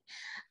 okay.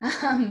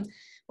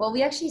 Well,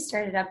 we actually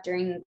started up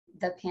during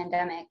the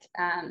pandemic.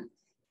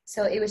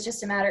 So it was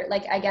just a matter,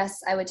 like, I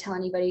guess I would tell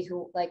anybody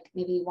who like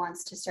maybe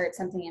wants to start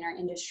something in our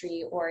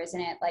industry, or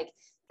isn't it like,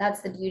 that's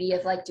the beauty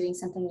of like doing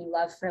something you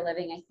love for a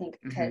living, I think,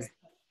 because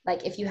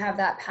like if you have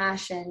that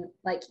passion,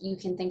 like you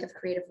can think of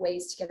creative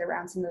ways to get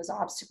around some of those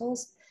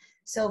obstacles.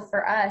 So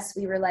for us,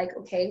 we were like,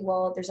 okay,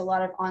 well, there's a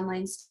lot of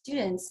online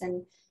students,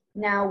 and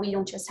now we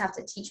don't just have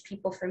to teach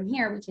people from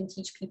here, we can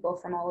teach people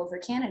from all over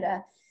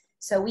Canada.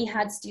 So we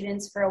had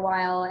students for a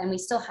while, and we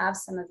still have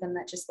some of them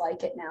that just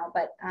like it now,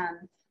 but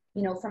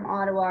from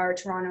Ottawa or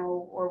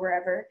Toronto or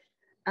wherever.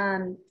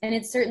 And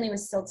it certainly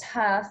was still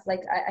tough.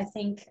 Like I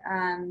think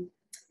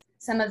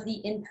some of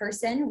the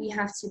in-person, we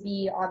have to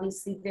be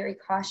obviously very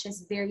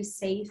cautious, very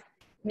safe,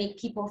 make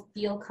people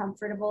feel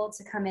comfortable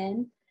to come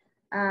in.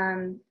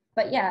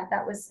 But yeah,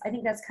 I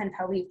think that's kind of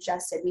how we've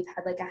adjusted. We've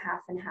had like a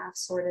half and half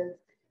sort of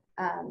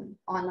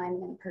online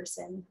and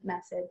in-person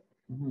method.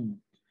 Mm-hmm.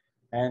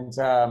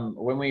 And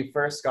when we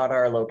first got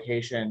our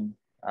location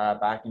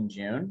back in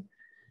June,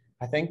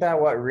 I think that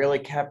what really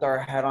kept our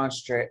head on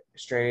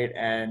straight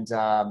and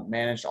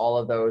managed all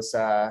of those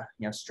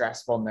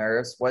stressful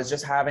nerves was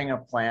just having a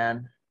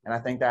plan. And I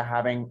think that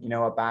having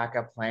a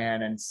backup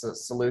plan and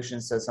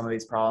solutions to some of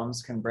these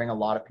problems can bring a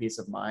lot of peace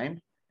of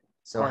mind.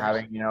 So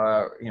having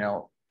a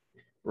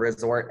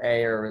resort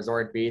A or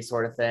resort B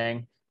sort of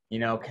thing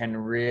can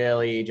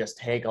really just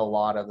take a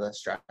lot of the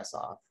stress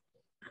off.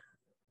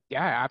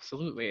 Yeah,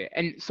 absolutely.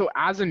 And so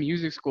as a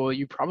music school,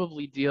 you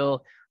probably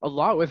deal a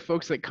lot with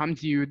folks that come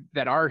to you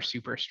that are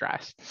super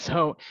stressed.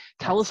 So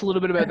tell us a little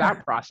bit about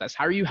that process.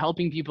 How are you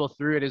helping people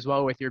through it as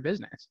well with your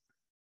business?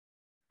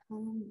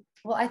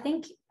 Well, I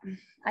think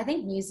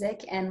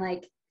music and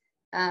like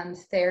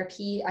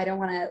therapy, I don't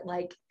want to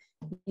like,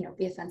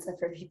 be offensive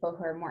for people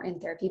who are more in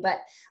therapy, but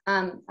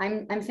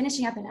I'm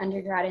finishing up an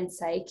undergrad in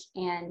psych,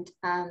 and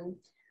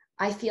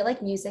I feel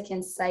like music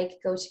and psych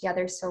go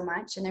together so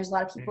much. And there's a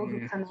lot of people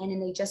who come in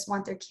and they just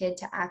want their kid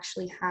to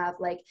actually have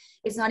like,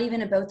 it's not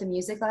even about the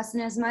music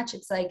lesson as much.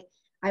 It's like,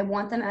 I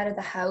want them out of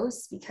the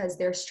house because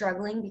they're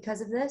struggling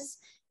because of this.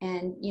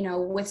 And,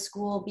 with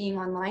school being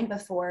online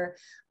before,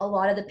 a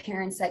lot of the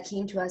parents that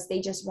came to us,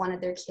 they just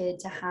wanted their kid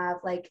to have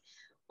like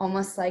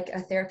almost like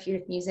a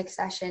therapeutic music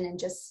session and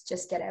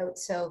just get out.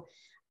 So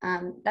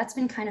that's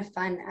been kind of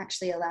fun,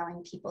 actually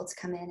allowing people to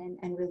come in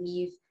and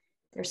relieve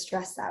their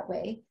stress that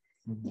way.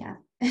 Yeah.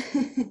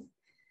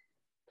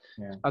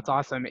 Yeah. That's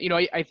awesome. You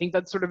know, I think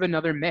that's sort of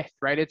another myth,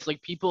 right? It's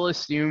like people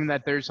assume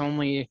that there's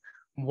only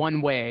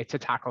one way to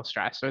tackle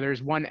stress, or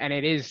there's one, and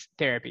it is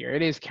therapy or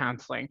it is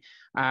counseling.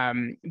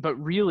 But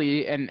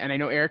really, and I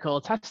know Erica will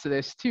attest to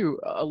this too,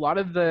 a lot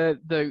of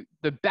the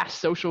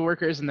best social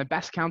workers and the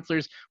best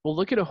counselors will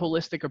look at a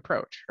holistic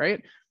approach, right?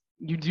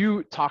 You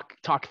do talk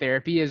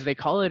therapy, as they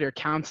call it, or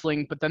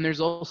counseling, but then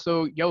there's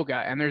also yoga,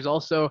 and there's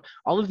also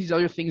all of these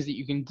other things that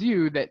you can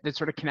do that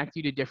sort of connect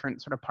you to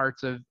different sort of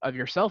parts of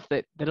yourself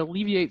that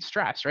alleviate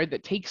stress, right?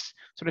 That takes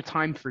sort of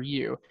time for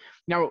you.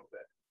 Now,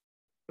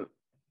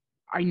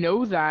 I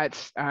know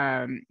that,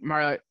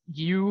 Marla,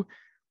 you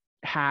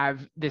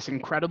have this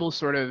incredible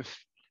sort of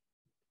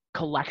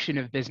collection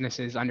of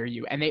businesses under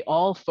you, and they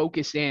all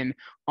focus in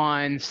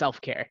on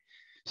self-care.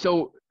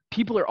 So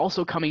people are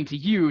also coming to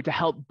you to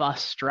help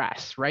bust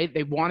stress, right?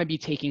 They want to be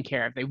taken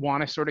care of. They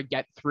want to sort of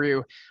get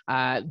through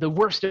the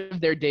worst of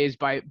their days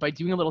by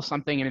doing a little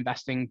something and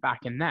investing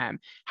back in them.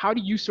 How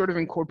do you sort of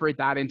incorporate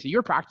that into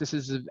your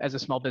practices as a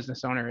small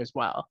business owner as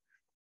well?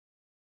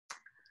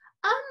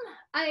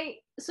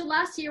 So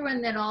last year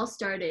when that all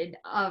started,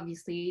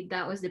 obviously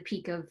that was the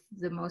peak of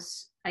the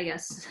most, I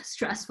guess,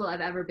 stressful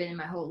I've ever been in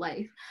my whole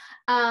life.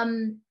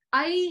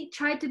 I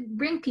tried to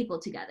bring people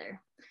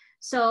together.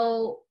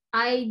 So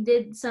I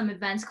did some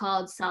events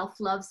called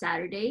Self-Love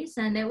Saturdays,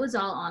 and it was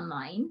all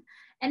online.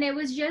 And it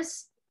was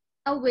just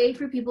a way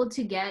for people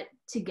to get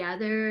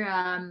together,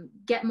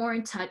 get more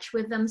in touch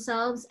with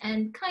themselves,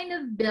 and kind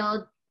of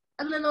build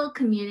a little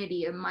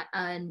community,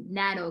 a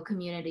nano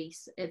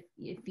communities, if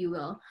you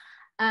will.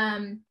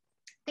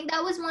 I think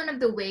that was one of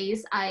the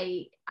ways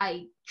I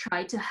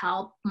try to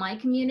help my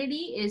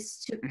community, is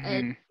to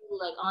do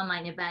like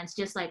online events,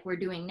 just like we're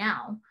doing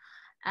now.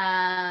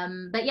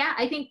 But yeah,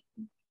 I think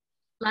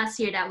last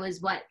year that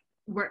was what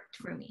worked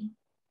for me.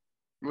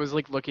 Was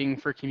like looking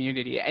for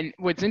community. And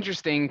what's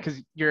interesting,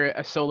 because you're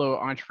a solo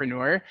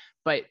entrepreneur,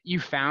 but you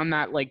found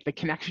that like the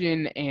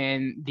connection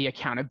and the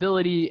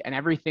accountability and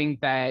everything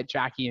that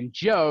Jackie and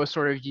Joe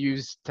sort of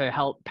use to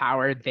help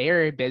power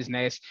their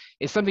business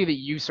is something that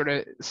you sort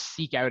of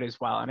seek out as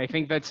well. And I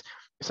think that's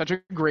such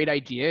a great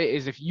idea,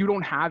 is if you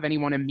don't have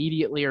anyone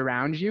immediately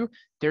around you,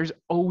 there's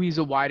always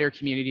a wider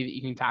community that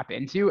you can tap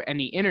into. And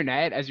the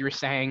internet, as you were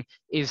saying,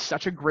 is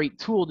such a great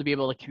tool to be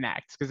able to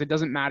connect, because it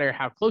doesn't matter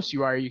how close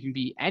you are, you can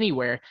be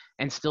anywhere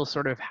and still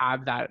sort of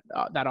have that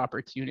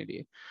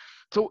opportunity.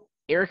 So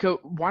Erica,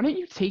 why don't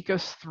you take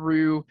us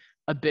through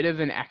a bit of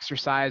an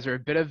exercise, or a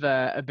bit of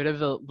a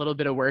little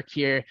bit of work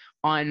here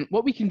on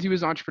what we can do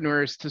as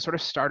entrepreneurs to sort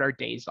of start our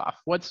days off.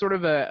 What's sort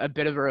of a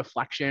bit of a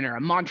reflection or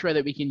a mantra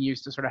that we can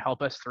use to sort of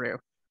help us through?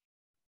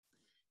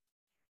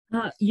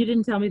 You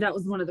didn't tell me that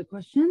was one of the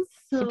questions.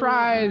 So,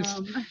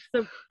 surprise.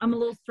 So I'm a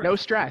little stressed. No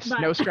stress.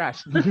 But, no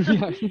stress.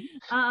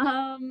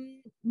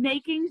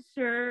 Making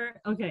sure.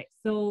 Okay,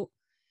 so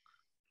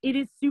it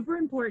is super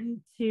important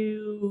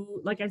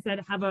to, like I said,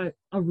 have a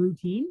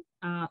routine.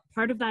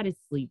 Part of that is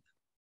sleep.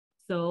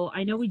 So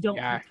I know we don't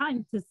have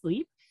time to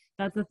sleep.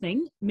 That's a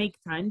thing. Make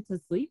time to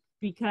sleep,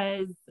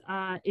 because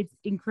it's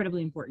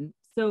incredibly important.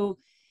 So,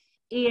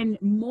 and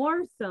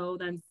more so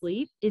than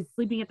sleep is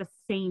sleeping at the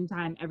same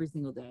time every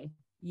single day.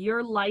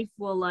 Your life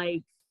will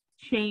like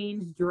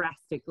change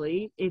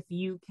drastically if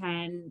you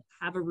can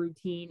have a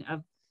routine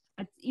of,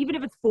 even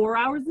if it's 4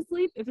 hours of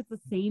sleep, if it's the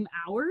same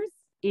hours,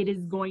 it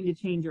is going to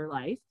change your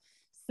life.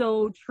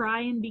 So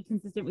try and be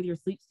consistent with your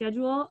sleep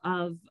schedule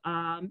of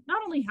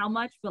not only how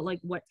much, but like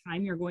what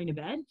time you're going to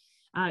bed,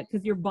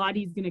 because your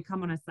body's going to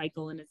come on a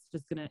cycle, and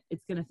it's going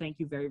to thank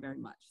you very, very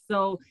much.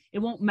 So it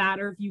won't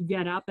matter if you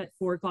get up at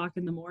 4 o'clock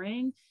in the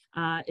morning,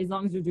 as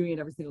long as you're doing it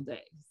every single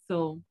day.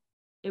 So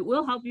it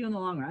will help you in the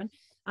long run.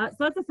 So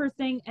that's the first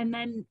thing. And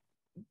then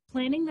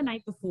planning the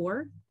night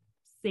before,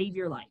 save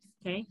your life.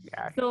 Okay.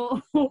 Yeah. So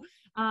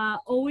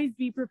always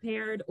be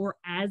prepared, or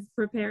as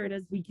prepared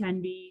as we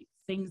can be.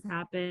 Things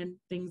happen,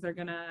 things are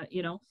gonna,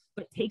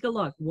 but take a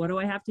look. What do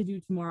I have to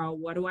do tomorrow?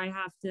 What do I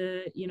have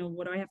to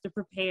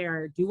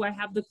prepare? Do I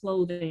have the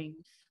clothing?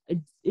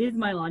 Is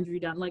my laundry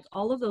done? Like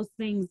all of those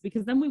things,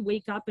 because then we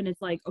wake up and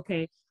it's like,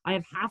 okay, I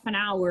have half an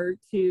hour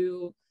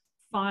to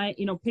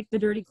pick the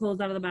dirty clothes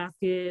out of the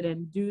basket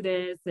and do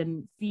this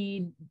and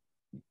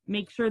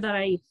make sure that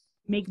I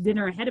make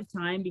dinner ahead of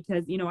time,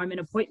 because, I'm in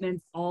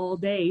appointments all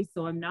day,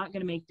 so I'm not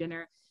going to make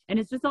dinner. And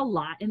it's just a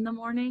lot in the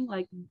morning.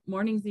 Like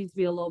mornings need to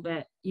be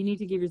you need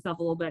to give yourself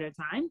a little bit of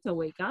time to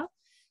wake up.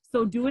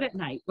 So do it at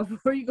night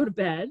before you go to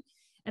bed.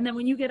 And then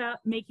when you get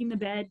up, making the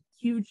bed,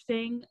 huge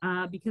thing,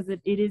 because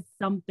it is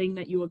something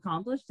that you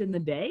accomplished in the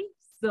day.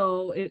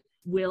 So it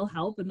will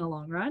help in the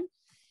long run.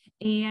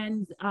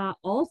 And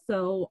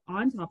also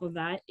on top of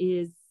that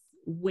is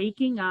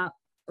waking up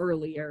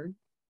earlier.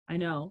 I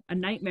know, a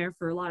nightmare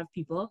for a lot of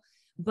people,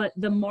 but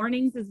the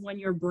mornings is when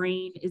your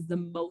brain is the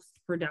most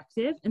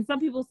productive. And some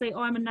people say,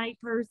 oh, I'm a night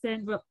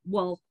person, but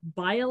well,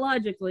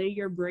 biologically,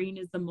 your brain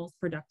is the most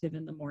productive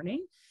in the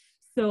morning.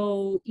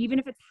 So even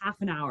if it's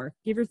half an hour,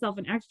 give yourself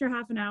an extra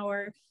half an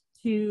hour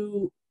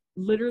to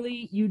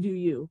literally you do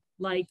you.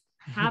 Like,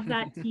 have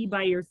that tea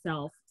by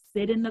yourself,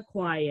 sit in the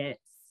quiet,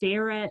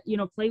 stare at,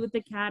 play with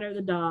the cat or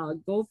the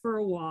dog, go for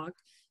a walk,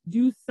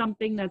 do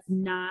something that's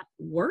not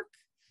work.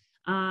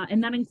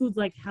 And that includes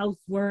like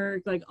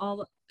housework, like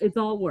it's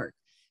all work.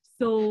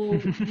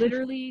 So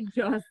literally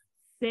just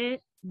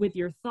sit with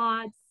your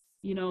thoughts,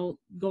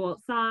 go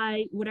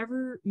outside,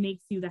 whatever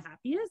makes you the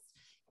happiest.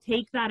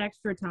 Take that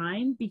extra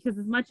time, because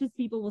as much as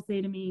people will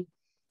say to me,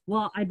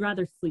 well, I'd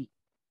rather sleep.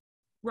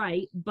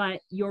 Right.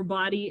 But your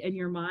body and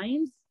your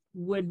mind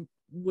would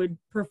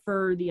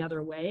prefer the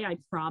other way. I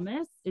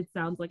promise. It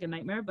sounds like a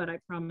nightmare, but I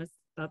promise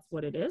that's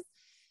what it is.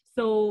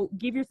 So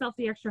give yourself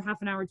the extra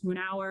half an hour to an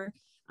hour.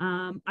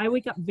 I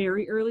wake up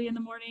very early in the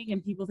morning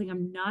and people think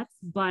I'm nuts,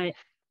 but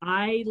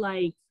by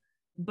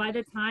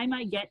the time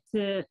I get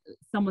to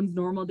someone's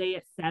normal day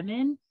at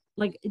 7,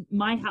 like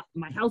my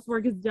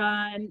housework is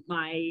done,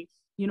 my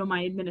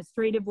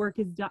administrative work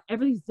is done,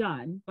 everything's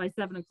done by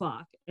 7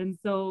 o'clock. And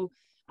so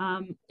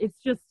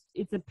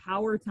it's a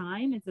power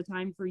time. It's a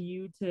time for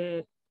you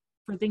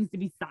for things to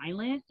be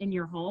silent in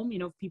your home.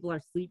 If people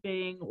are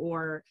sleeping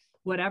or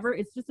whatever,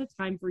 it's just a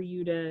time for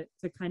you to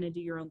kind of do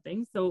your own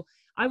thing. So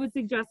I would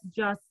suggest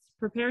just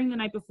preparing the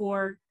night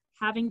before,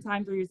 having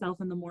time for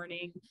yourself in the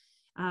morning,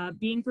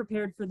 being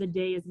prepared for the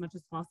day as much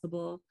as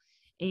possible.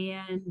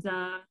 And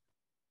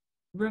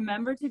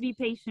remember to be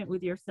patient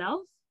with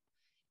yourself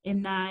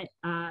in that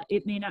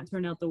it may not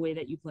turn out the way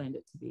that you planned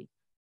it to be.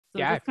 So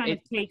just kind of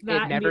take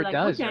that and be like,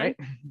 okay, right?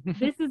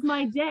 This is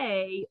my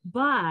day,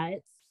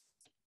 but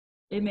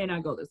it may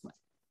not go this way.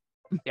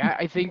 Yeah,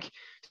 I think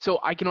so.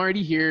 I can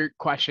already hear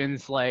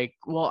questions like,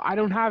 well, I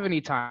don't have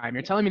any time.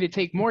 You're telling me to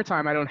take more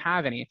time. I don't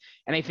have any.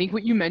 And I think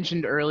what you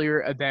mentioned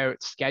earlier about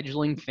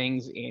scheduling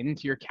things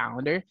into your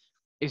calendar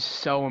is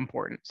so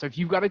important. So if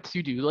you've got a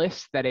to-do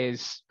list that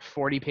is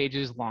 40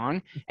 pages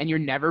long and you're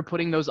never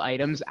putting those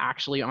items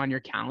actually on your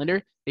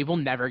calendar, they will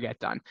never get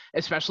done.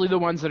 Especially the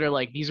ones that are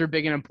like, these are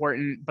big and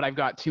important, but I've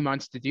got 2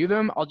 months to do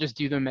them. I'll just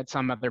do them at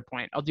some other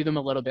point. I'll do them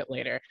a little bit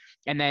later.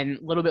 And then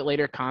a little bit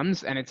later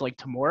comes and it's like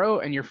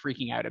tomorrow and you're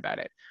freaking out about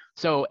it.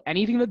 So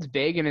anything that's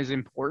big and is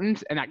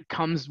important, and that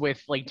comes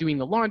with like doing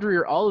the laundry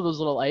or all of those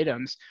little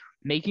items,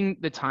 making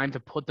the time to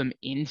put them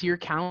into your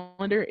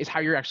calendar is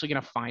how you're actually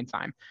going to find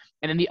time.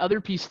 And then the other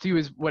piece too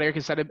is what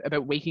Erica said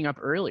about waking up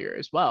earlier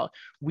as well.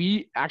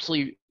 We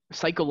actually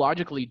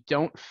psychologically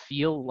don't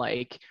feel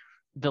like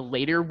the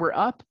later we're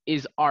up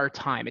is our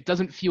time. It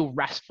doesn't feel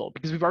restful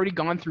because we've already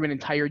gone through an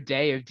entire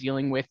day of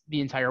dealing with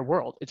the entire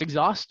world. It's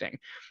exhausting.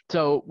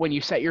 So when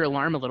you set your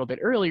alarm a little bit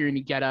earlier and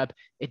you get up,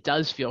 it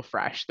does feel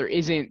fresh. There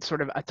isn't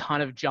sort of a ton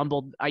of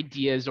jumbled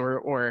ideas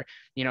or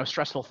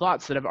stressful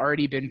thoughts that have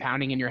already been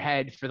pounding in your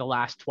head for the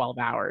last 12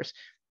 hours.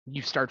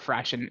 You start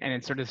fresh and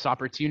it's sort of this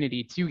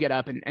opportunity to get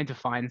up and to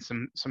find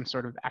some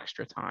sort of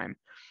extra time.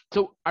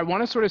 So I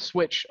want to sort of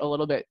switch a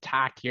little bit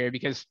tack here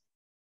because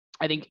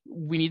I think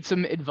we need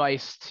some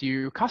advice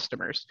to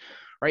customers,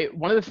 right?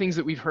 One of the things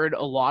that we've heard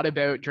a lot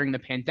about during the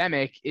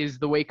pandemic is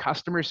the way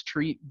customers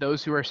treat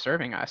those who are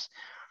serving us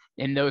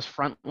in those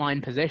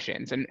frontline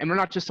positions. And we're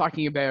not just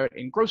talking about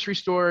in grocery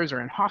stores or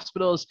in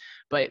hospitals,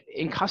 but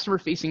in customer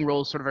facing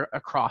roles sort of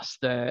across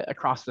the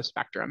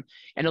spectrum.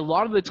 And a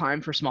lot of the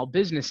time for small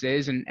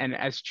businesses, and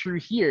as true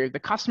here, the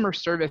customer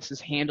service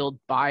is handled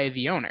by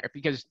the owner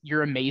because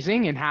you're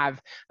amazing and have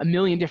a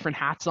million different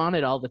hats on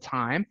it all the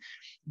time.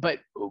 But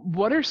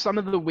what are some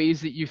of the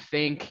ways that you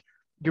think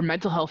your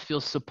mental health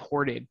feels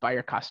supported by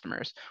your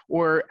customers?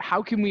 Or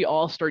how can we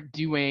all start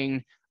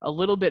doing a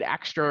little bit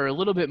extra or a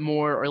little bit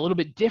more or a little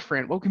bit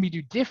different? What can we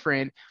do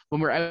different when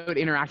we're out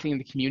interacting in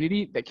the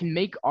community that can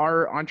make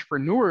our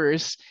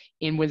entrepreneurs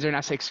in Windsor and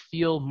Essex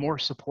feel more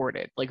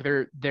supported? Like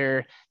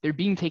they're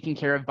being taken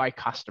care of by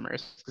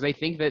customers. Because I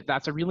think that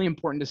that's a really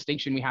important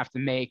distinction we have to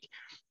make,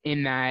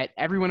 in that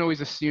everyone always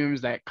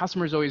assumes that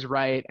customer's always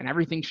right and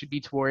everything should be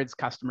towards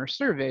customer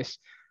service.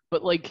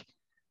 But like,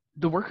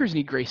 the workers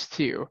need grace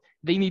too.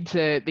 They need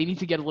to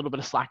get a little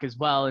bit of slack as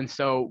well. And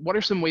so what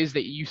are some ways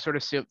that you sort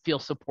of feel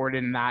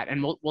supported in that?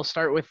 And we'll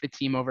start with the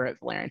team over at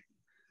Valerian.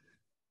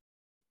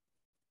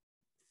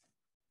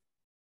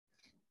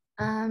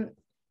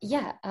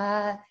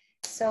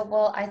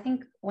 So I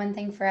think one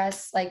thing for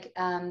us, like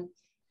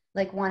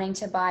wanting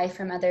to buy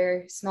from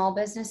other small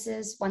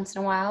businesses once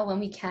in a while when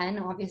we can,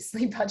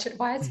 obviously budget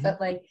wise, but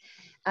like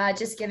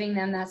just giving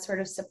them that sort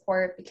of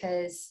support,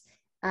 because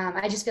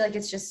I just feel like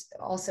it's just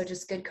also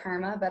just good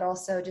karma, but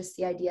also just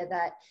the idea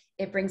that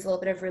it brings a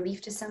little bit of relief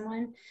to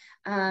someone.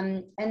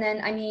 And then,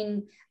 I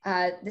mean,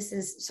 this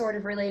is sort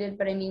of related,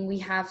 but I mean, we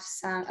have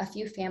a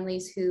few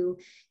families who,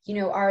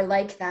 are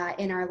like that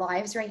in our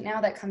lives right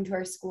now that come to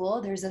our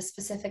school. There's a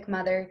specific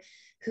mother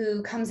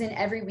who comes in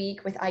every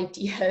week with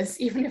ideas,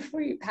 even if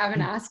we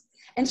haven't asked.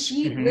 And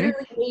she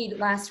literally made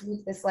last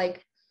week this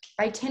like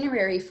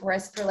itinerary for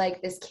us for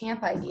like this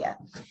camp idea.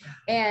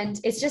 And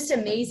it's just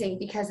amazing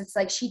because it's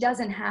like, she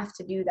doesn't have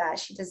to do that.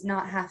 She does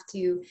not have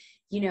to,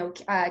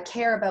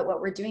 care about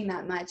what we're doing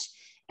that much.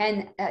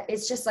 And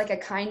it's just like a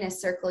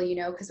kindness circle,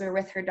 because we're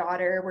with her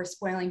daughter, we're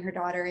spoiling her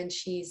daughter, and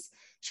she's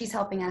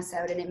helping us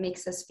out. And it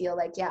makes us feel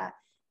like, yeah,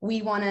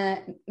 we want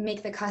to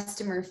make the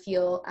customer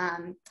feel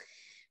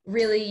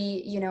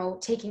really,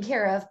 taken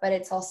care of, but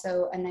it's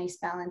also a nice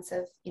balance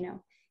of,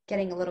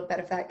 getting a little bit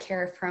of that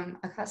care from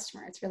a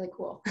customer. It's really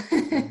cool.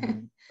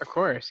 Of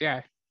course.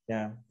 Yeah.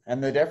 Yeah.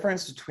 And the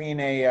difference between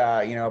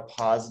a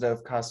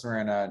positive customer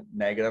and a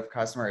negative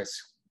customer is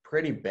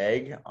pretty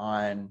big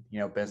on,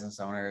 business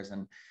owners.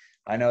 And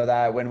I know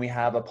that when we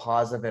have a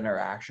positive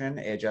interaction,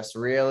 it just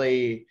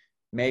really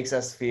makes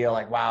us feel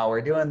like, wow,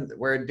 we're doing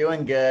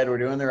good. We're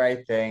doing the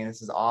right thing.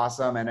 This is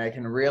awesome. And it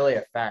can really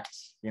affect,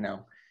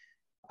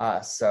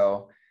 us.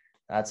 So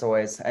that's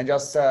always, and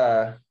just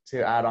to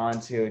add on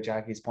to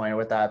Jackie's point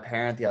with that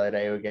parent the other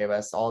day who gave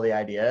us all the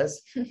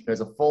ideas,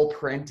 there's a full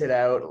printed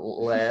out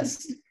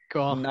list,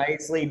 cool,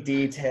 nicely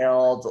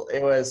detailed.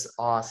 It was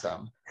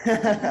awesome.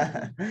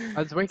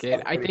 That's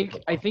wicked. I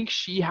think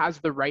she has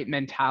the right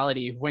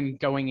mentality when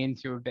going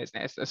into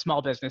a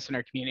small business in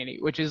our community,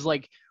 which is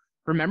like,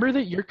 remember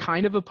that you're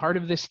kind of a part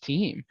of this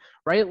team,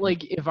 right?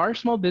 Like if our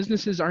small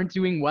businesses aren't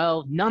doing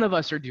well, none of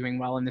us are doing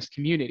well in this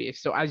community.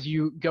 So as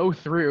you go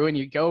through and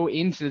you go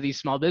into these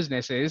small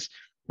businesses,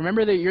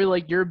 remember that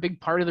you're a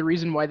big part of the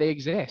reason why they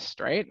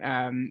exist, right?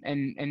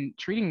 And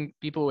treating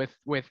people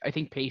with I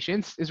think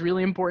patience is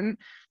really important.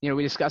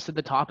 We discussed at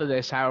the top of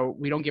this how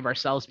we don't give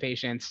ourselves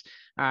patience,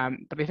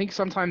 but I think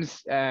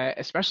sometimes,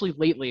 especially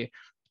lately,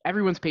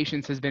 everyone's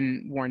patience has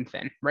been worn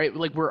thin, right?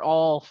 Like we're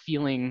all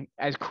feeling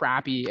as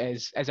crappy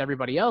as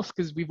everybody else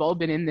because we've all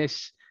been in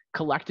this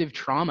collective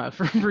trauma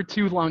for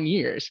 2 long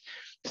years.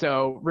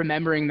 So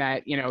remembering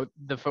that,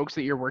 the folks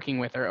that you're working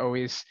with are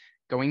always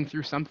going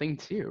through something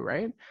too,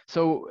 right?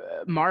 So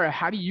Mara,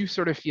 how do you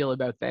sort of feel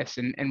about this,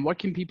 and what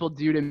can people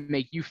do to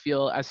make you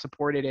feel as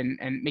supported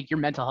and make your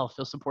mental health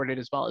feel supported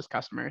as well as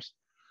customers?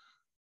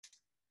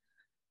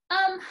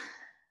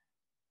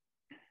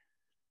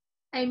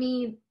 I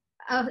mean,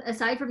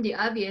 aside from the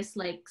obvious,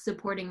 like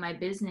supporting my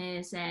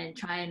business and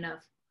trying to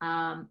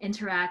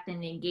interact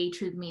and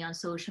engage with me on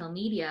social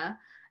media,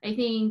 I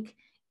think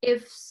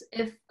if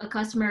a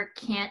customer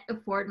can't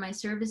afford my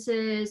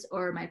services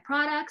or my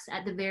products,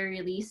 at the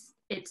very least,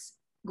 it's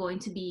going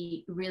to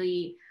be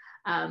really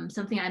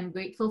something I'm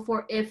grateful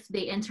for if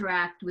they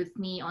interact with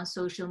me on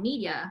social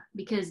media,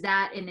 because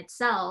that in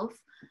itself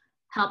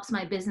helps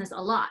my business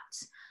a lot.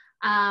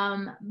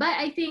 But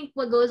I think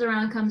what goes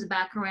around comes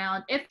back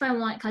around. If I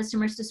want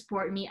customers to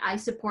support me, I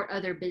support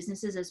other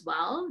businesses as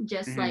well,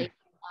 just like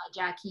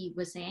Jackie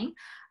was saying,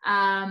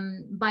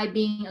 by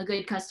being a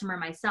good customer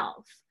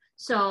myself.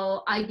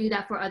 So I do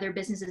that for other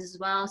businesses as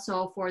well.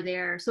 So for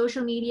their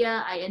social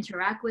media, I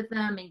interact with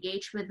them,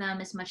 engage with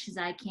them as much as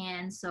I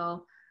can.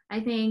 So I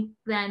think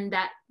then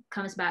that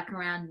comes back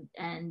around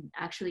and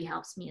actually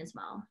helps me as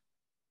well.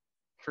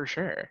 For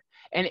sure.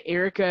 And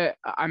Erica,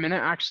 I'm going to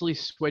actually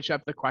switch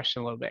up the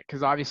question a little bit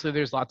because obviously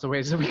there's lots of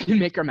ways that we can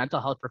make our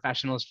mental health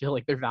professionals feel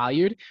like they're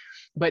valued.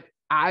 But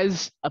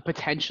as a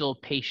potential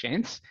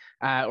patient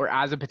or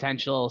as a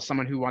potential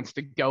someone who wants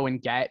to go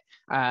and get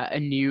a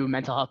new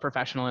mental health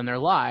professional in their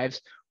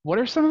lives, what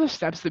are some of the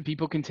steps that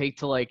people can take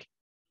to like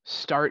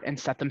start and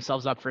set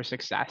themselves up for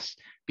success?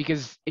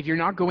 Because if you're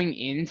not going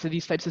into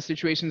these types of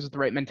situations with the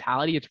right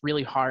mentality, it's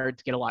really hard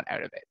to get a lot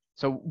out of it.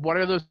 So what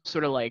are those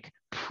sort of like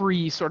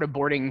sort of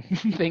boarding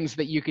things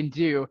that you can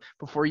do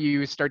before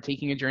you start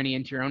taking a journey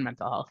into your own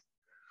mental health?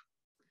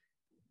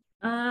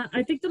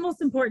 I think the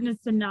most important is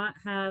to not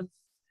have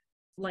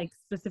like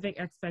specific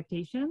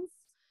expectations.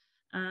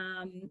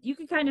 You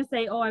can kind of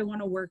say, oh, I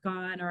want to work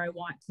on, or I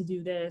want to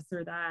do this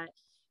or that,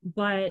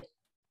 but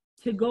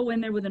to go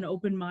in there with an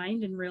open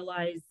mind and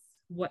realize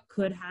what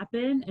could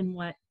happen and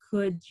what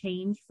could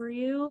change for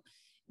you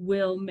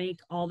will make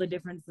all the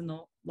difference in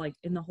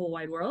the whole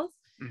wide world.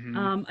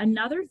 Mm-hmm.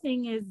 Another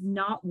thing is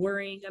not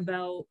worrying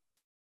about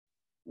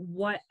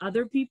what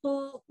other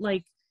people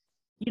like.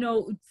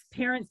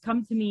 Parents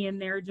come to me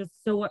and they're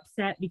just so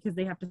upset because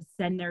they have to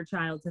send their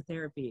child to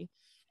therapy.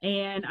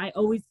 And I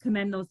always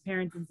commend those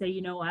parents and say,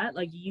 you know what,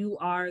 like you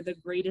are the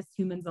greatest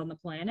humans on the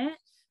planet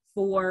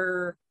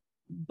for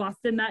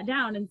busting that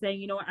down and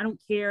saying, you know what, I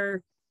don't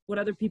care what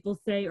other people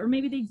say, or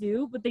maybe they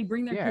do, but they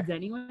bring their kids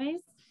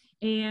anyways.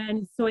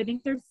 And so I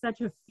think there's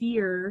such a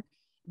fear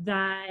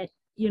that,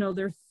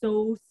 they're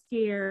so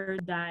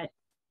scared that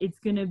it's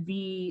going to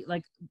be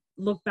like,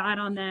 look bad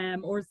on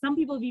them. Or some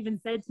people have even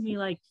said to me,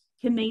 like,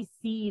 can they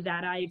see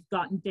that I've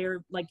gotten there?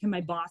 Like, can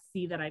my boss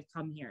see that I've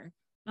come here? And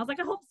I was like,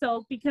 I hope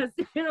so, because,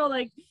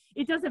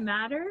 it doesn't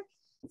matter.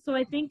 So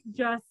I think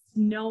just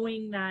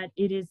knowing that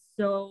it is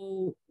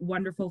so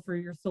wonderful for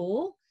your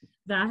soul,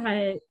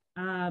 that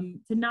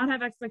to not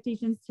have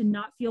expectations, to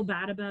not feel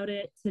bad about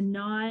it, to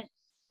not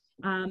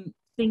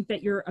think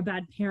that you're a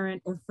bad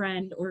parent or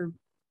friend or,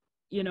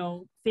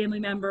 family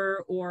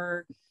member,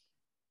 or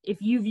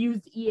if you've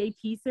used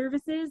EAP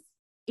services,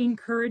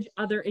 encourage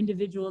other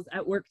individuals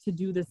at work to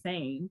do the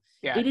same.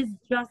 Yeah. It is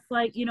just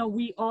like, you know,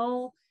 we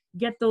all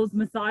get those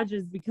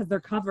massages because they're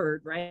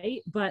covered,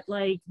 right? But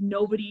like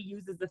nobody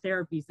uses the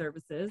therapy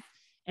services.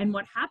 And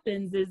what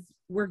happens is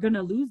we're going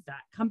to lose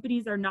that.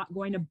 Companies are not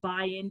going to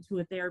buy into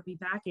a therapy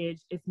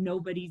package if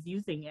nobody's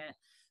using it.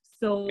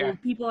 So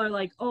people are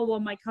like, oh,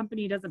 well, my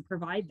company doesn't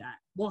provide that.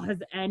 Well,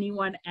 has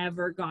anyone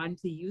ever gone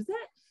to use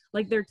it?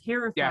 Like they're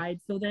terrified.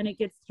 So then it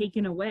gets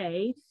taken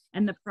away.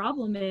 And the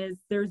problem is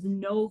there's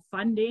no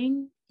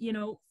funding, you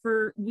know,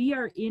 we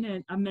are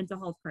in a mental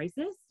health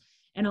crisis.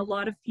 And a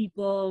lot of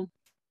people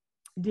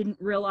didn't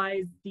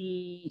realize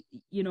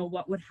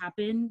what would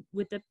happen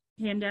with the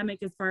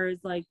pandemic as far as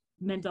like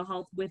mental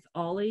health with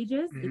all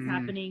ages. It's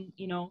happening,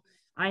 you know,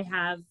 I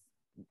have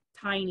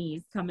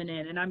tinies coming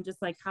in and I'm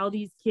just like, how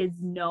these kids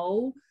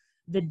know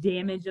the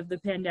damage of the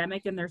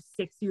pandemic and they're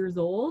 6 years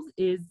old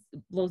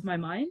blows my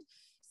mind.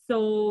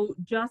 So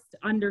just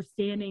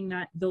understanding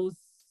that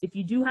if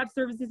you do have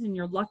services and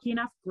you're lucky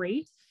enough,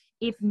 great.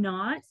 If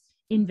not,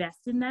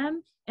 invest in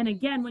them. And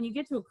again, when you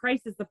get to a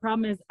crisis, the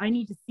problem is I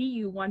need to see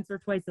you once or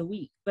twice a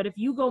week. But if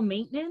you go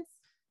maintenance,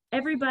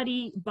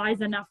 everybody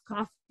buys enough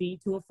coffee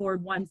to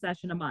afford one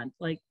session a month.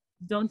 Like,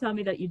 don't tell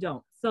me that you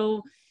don't.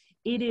 So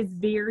it is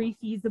very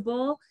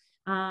feasible.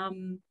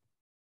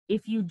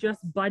 If you just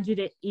budget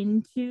it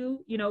into,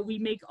 you know, we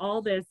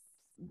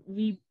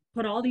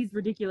put all these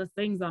ridiculous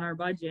things on our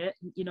budget,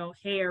 you know,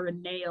 hair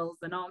and nails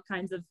and all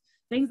kinds of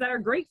things that are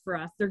great for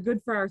us. They're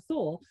good for our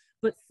soul,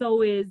 but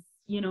so is,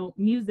 you know,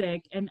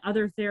 music and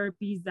other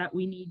therapies that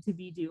we need to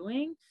be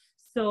doing.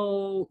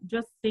 So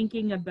just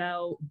thinking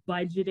about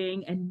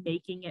budgeting and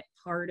making it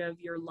part of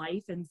your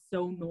life and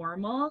so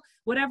normal,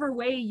 whatever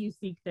way you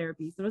seek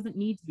therapy. So it doesn't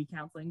need to be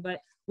counseling, but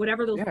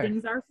whatever those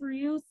things are for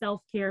you,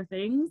 self-care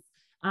things,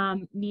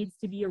 needs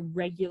to be a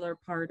regular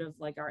part of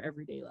like our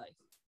everyday life.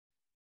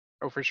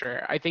 Oh, for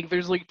sure. I think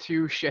there's like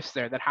two shifts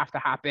there that have to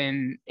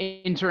happen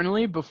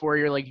internally before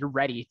you're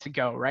ready to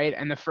go, right?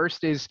 And the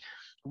first is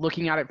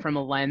looking at it from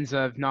a lens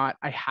of not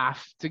I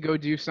have to go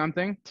do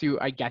something to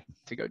I get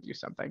to go do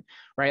something,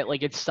 right?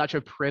 Like it's such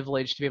a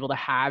privilege to be able to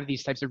have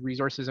these types of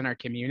resources in our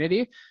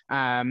community,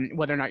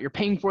 whether or not you're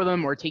paying for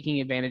them or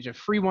taking advantage of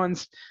free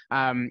ones.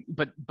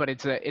 But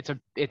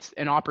it's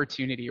an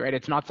opportunity, right?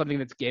 It's not something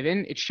that's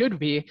given. It should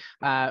be,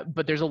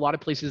 but there's a lot of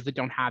places that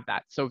don't have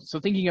that. So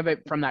thinking of it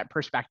from that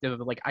perspective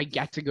of like I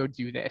get to go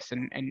do this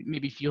and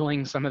maybe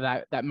fueling some of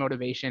that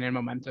motivation and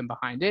momentum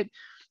behind it.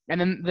 And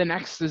then the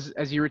next is,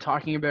 as you were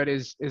talking about,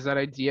 is that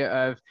idea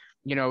of,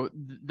 you know,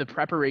 the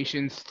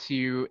preparations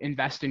to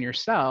invest in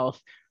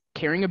yourself,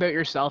 caring about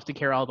yourself to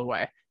care all the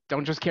way.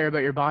 Don't just care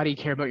about your body,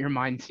 care about your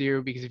mind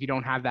too, because if you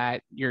don't have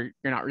that, you're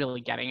not really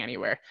getting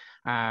anywhere.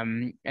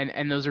 And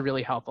those are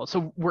really helpful.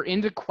 So we're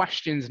into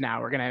questions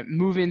now. We're going to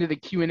move into the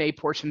Q&A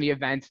portion of the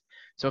event.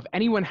 So if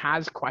anyone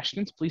has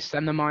questions, please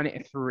send them on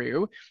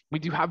through. We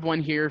do have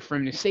one here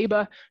from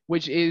Nuseba,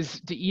 which is,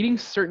 do eating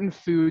certain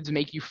foods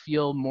make you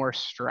feel more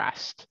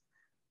stressed?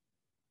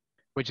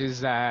 Which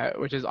is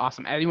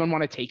awesome. Anyone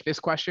want to take this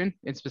question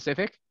in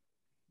specific?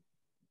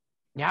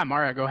 Yeah,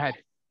 Mara, go ahead.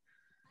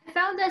 I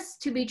found this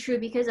to be true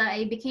because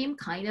I became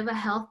kind of a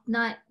health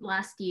nut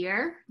last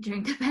year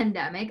during the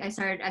pandemic. I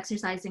started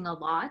exercising a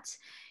lot,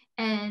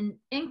 and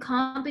in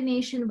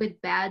combination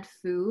with bad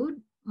food,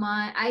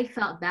 I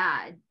felt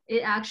bad.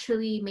 It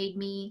actually made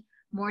me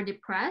more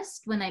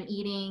depressed when I'm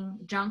eating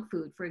junk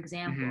food, for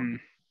example. Mm-hmm.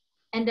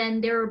 And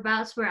then there were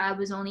bouts where I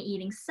was only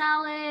eating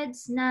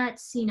salads,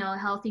 nuts, you know,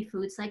 healthy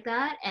foods like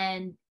that.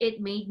 And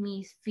it made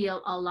me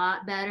feel a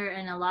lot better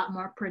and a lot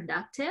more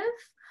productive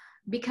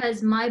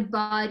because my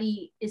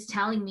body is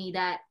telling me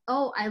that,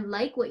 oh, I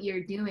like what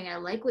you're doing. I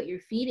like what you're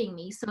feeding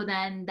me. So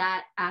then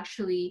that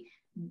actually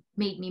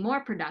made me more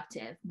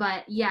productive.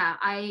 But yeah,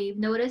 I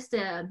noticed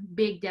a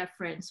big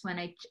difference when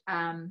I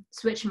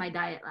switched my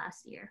diet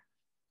last year.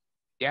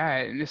 Yeah,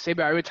 and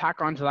Seba, I would tack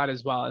on to that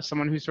as well. As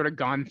someone who's sort of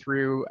gone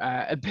through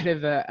a bit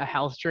of a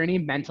health journey,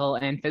 mental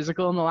and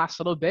physical, in the last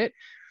little bit,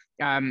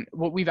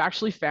 what we've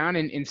actually found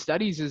in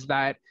studies is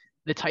that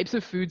the types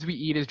of foods we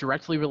eat is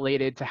directly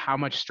related to how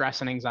much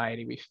stress and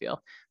anxiety we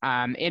feel,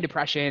 and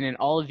depression and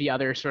all of the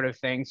other sort of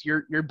things.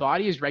 Your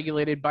body is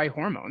regulated by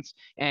hormones,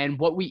 and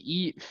what we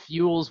eat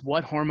fuels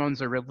what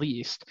hormones are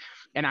released.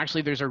 And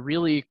actually, there's a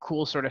really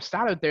cool sort of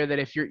stat out there that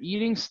if you're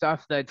eating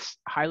stuff that's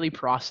highly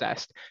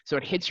processed, so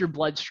it hits your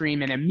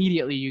bloodstream and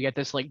immediately you get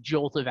this like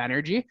jolt of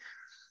energy,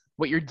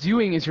 what you're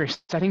doing is you're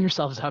setting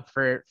yourselves up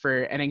for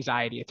an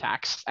anxiety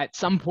attacks at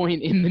some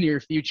point in the near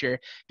future,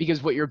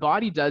 because what your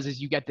body does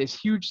is you get this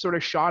huge sort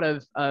of shot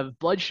of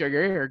blood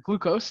sugar or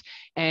glucose,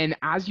 and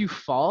as you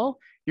fall,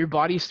 your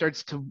body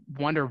starts to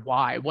wonder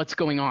what's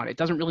going on. It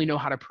doesn't really know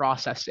how to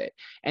process it.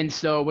 And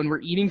so when we're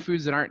eating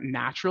foods that aren't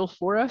natural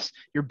for us,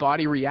 your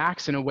body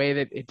reacts in a way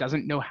that it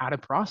doesn't know how to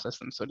process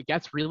them. So it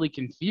gets really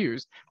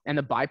confused. And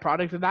the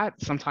byproduct of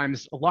that,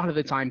 sometimes, a lot of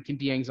the time, can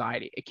be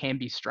anxiety. It can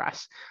be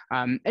stress.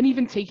 And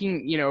even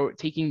taking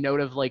note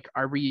of, like,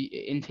 are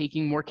we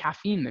intaking more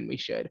caffeine than we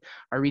should?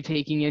 Are we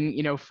taking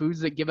in, foods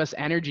that give us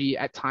energy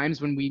at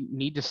times when we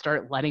need to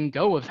start letting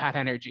go of that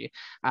energy,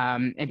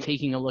 and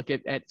taking a look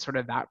at sort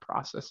of that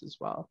process as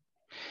well.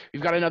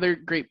 We've got another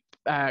great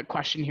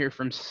question here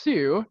from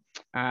Sue,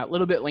 a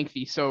little bit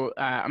lengthy, so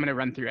I'm going to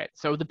run through it.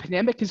 So the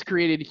pandemic has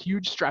created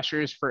huge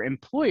stressors for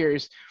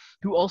employers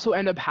who also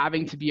end up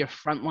having to be a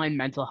frontline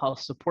mental health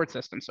support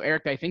system. So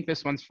Erica, I think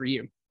this one's for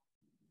you.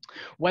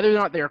 Whether or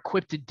not they're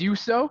equipped to do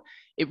so,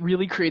 it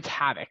really creates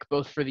havoc,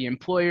 both for the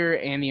employer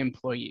and the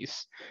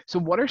employees. So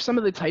what are some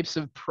of the types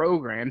of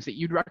programs that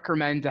you'd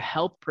recommend to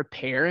help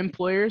prepare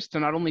employers to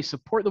not only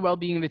support the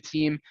well-being of the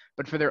team,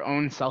 but for their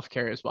own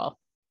self-care as well?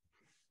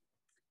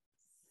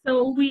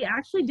 So we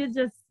actually did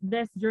just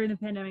this during the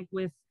pandemic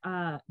with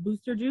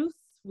Booster Juice,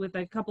 with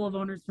a couple of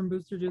owners from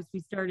Booster Juice.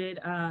 We started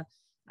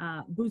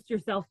Boost Your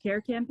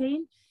Self-Care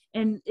campaign.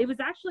 And it was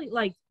actually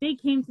like, they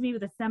came to me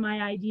with a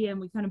semi-idea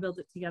and we kind of built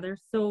it together.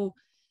 So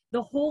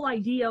the whole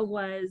idea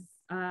was,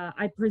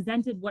 I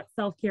presented what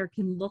self-care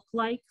can look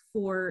like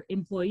for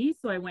employees.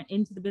 So I went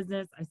into the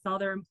business, I saw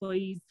their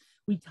employees,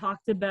 we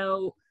talked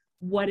about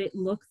what it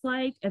looks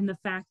like and the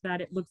fact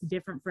that it looks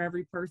different for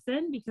every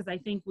person, because I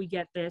think we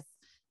get this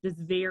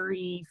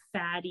very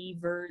fatty,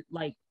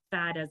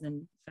 fad as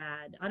in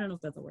fad, I don't know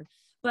if that's a word,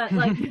 but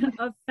like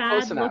a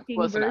fad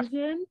looking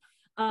version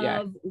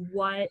of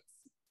what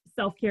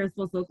self-care is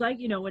supposed to look like,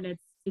 when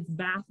it's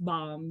bath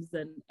bombs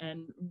and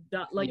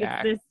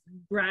it's this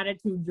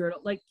gratitude journal.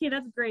 Like, okay,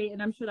 that's great,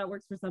 and I'm sure that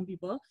works for some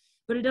people,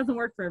 but it doesn't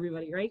work for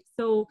everybody, right?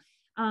 So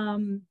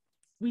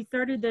we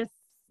started this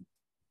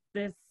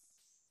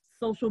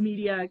social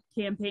media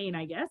campaign,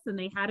 I guess, and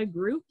they had a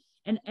group,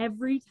 and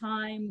every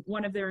time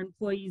one of their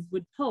employees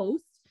would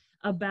post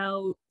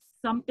about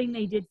something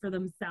they did for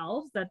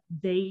themselves that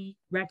they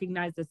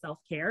recognized as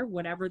self-care,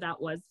 whatever that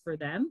was for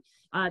them,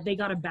 they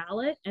got a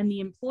ballot, and the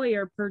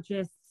employer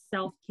purchased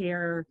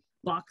self-care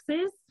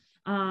boxes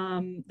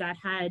that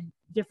had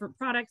different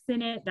products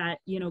in it that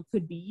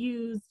could be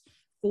used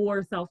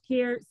for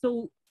self-care.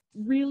 So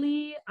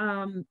really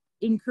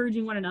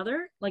encouraging one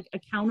another, like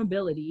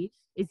accountability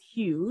is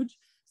huge.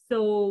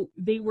 So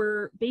they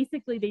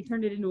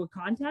turned it into a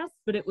contest,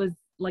 but it was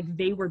like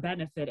they were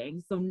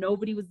benefiting. So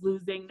nobody was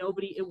losing,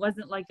 it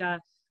wasn't like a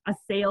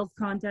sales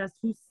contest,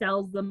 who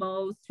sells the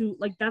most,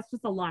 that's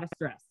just a lot of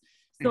stress.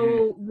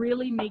 So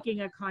really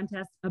making a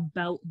contest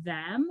about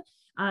them.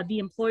 The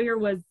employer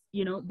was,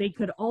 they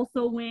could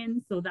also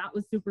win. So that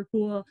was super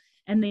cool.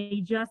 And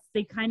they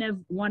kind of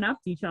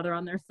one-upped each other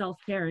on their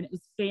self-care. And it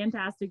was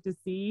fantastic to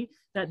see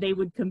that they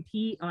would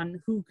compete on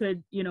who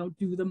could,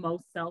 do the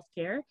most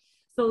self-care.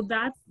 So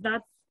that's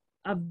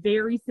a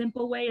very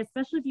simple way,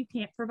 especially if you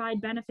can't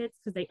provide benefits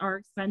because they are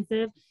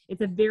expensive.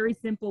 It's a very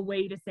simple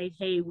way to say,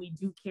 hey, we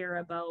do care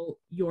about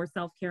your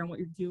self-care and what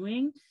you're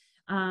doing.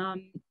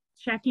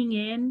 Checking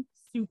in,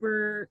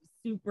 super,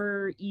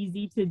 super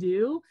easy to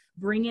do.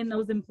 Bring in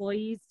those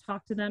employees,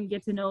 talk to them,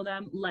 get to know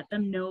them, let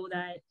them know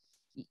that,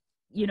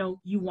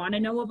 you want to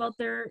know about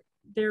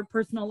their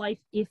personal life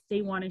if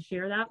they want to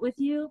share that with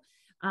you.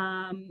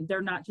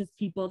 They're not just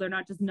people, they're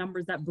not just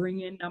numbers that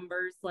bring in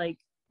numbers, like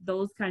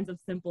those kinds of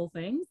simple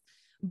things.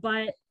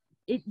 But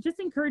it just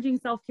encouraging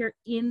self-care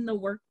in the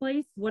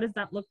workplace. What does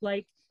that look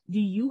like?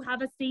 Do you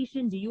have a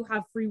station? Do you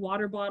have free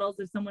water bottles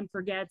if someone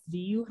forgets? Do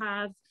you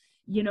have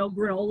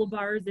granola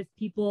bars if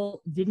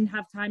people didn't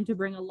have time to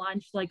bring a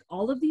lunch? Like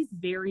all of these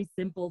very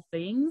simple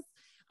things.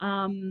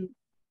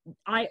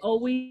 I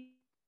always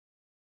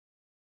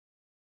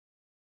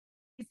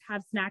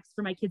have snacks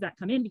for my kids that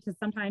come in, because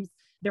sometimes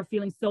they're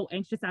feeling so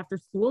anxious after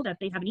school that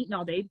they haven't eaten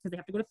all day because they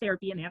have to go to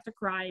therapy and they have to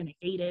cry and they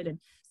hate it. And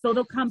so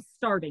they'll come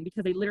starving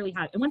because they literally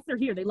have, and once they're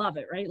here, they love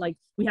it, right? Like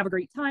we have a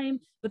great time,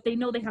 but they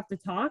know they have to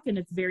talk and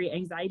it's very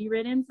anxiety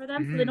ridden for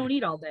them. So they don't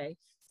eat all day.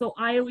 So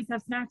I always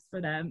have snacks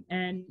for them,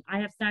 and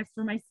I have snacks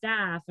for my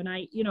staff, and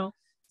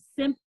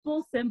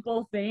simple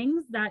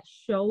things that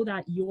show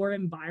that your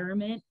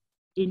environment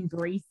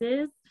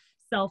embraces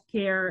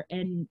self-care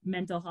and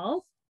mental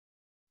health.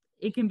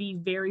 It can be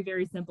very,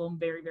 very simple and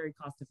very, very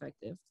cost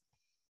effective.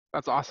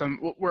 That's awesome.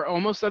 We're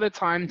almost out of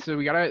time, so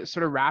we got to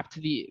sort of wrap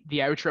to the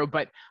outro,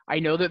 but I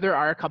know that there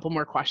are a couple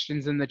more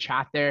questions in the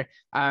chat there.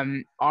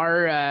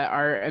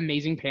 Our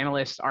amazing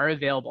panelists are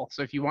available.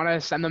 So if you want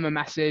to send them a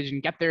message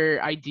and get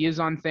their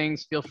ideas on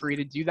things, feel free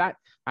to do that.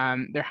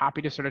 They're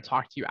happy to sort of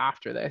talk to you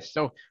after this.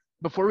 So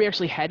before we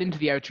actually head into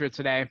the outro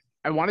today,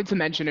 I wanted to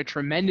mention a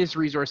tremendous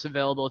resource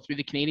available through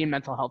the Canadian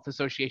Mental Health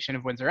Association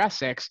of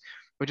WindsorEssex,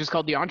 which is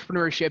called the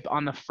Entrepreneurship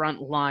on the Front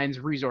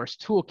Lines Resource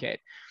Toolkit.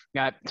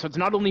 So it's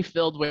not only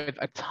filled with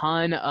a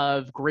ton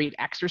of great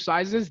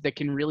exercises that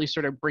can really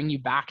sort of bring you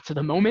back to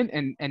the moment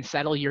and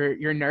settle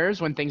your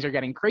nerves when things are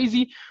getting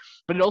crazy,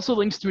 but it also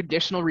links to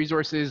additional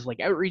resources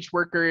like outreach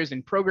workers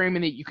and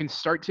programming that you can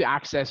start to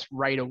access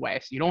right away.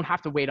 So you don't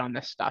have to wait on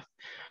this stuff.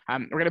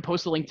 We're going to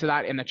post a link to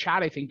that in the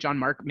chat. I think John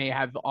Mark may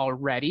have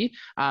already,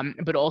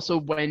 but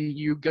also when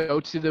you go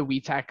to the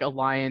WEtech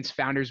Alliance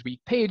Founders Week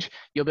page,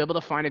 you'll be able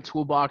to find a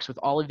toolbox with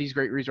all of these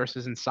great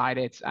resources inside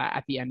it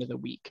at the end of the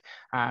week.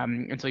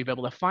 And so you'll be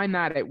able to find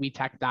that at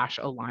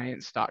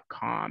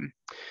WEtech-Alliance.com.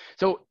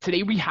 So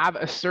today we have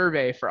a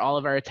survey for all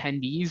of our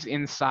attendees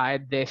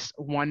inside this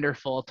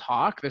wonderful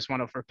talk, this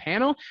wonderful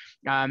panel.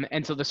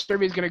 And so the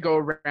survey is going to go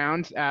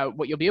around.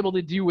 What you'll be able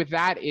to do with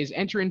that is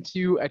enter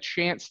into a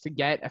chance to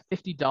get a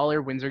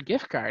 $50 Windsor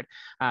gift card.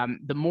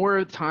 The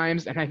more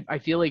times, and I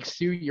feel like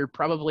Sue, you're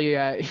probably,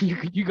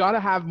 you got to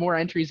have more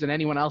entries than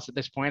anyone else at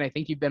this point. I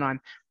think you've been on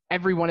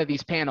every one of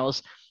these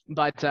panels,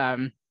 but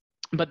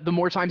the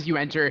more times you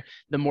enter,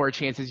 the more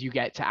chances you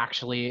get to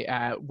actually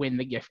win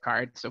the gift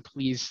card. So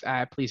please,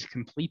 please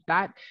complete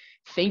that.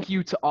 Thank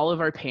you to all of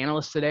our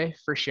panelists today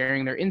for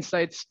sharing their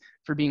insights,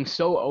 for being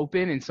so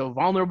open and so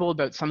vulnerable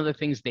about some of the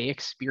things they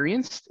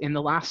experienced in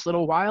the last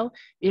little while.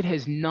 It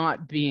has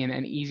not been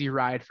an easy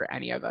ride for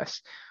any of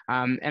us.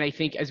 And I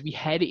think as we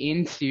head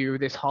into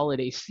this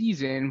holiday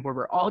season, where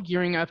we're all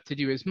gearing up to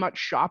do as much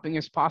shopping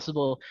as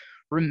possible,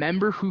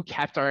 remember who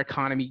kept our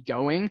economy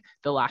going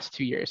the last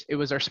 2 years. It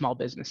was our small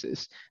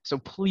businesses. So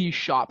please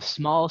shop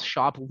small,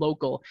 shop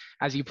local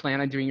as you plan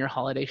on doing your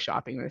holiday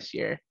shopping this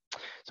year.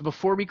 So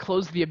before we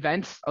close the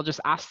event, I'll just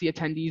ask the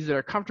attendees that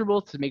are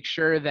comfortable to make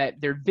sure that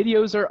their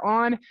videos are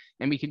on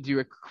and we can do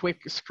a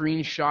quick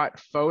screenshot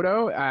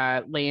photo.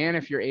 Leanne,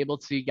 if you're able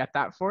to get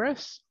that for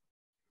us.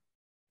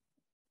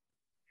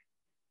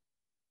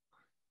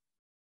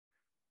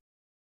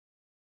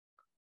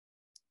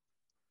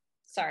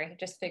 Sorry,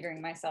 just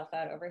figuring myself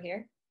out over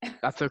here.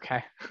 That's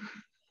okay.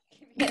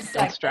 Give me a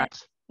second. Don't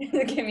stress.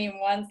 Give me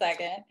 1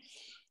 second.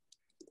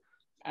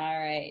 All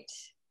right.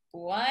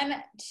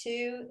 1,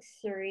 2,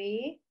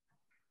 3.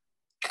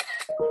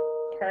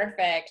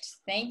 Perfect.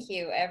 Thank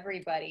you,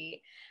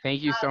 everybody.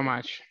 Thank you so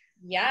much.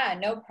 Yeah,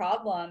 no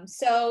problem.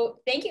 So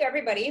thank you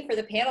everybody for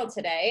the panel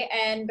today.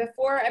 And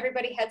before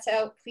everybody heads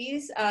out,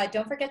 please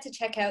don't forget to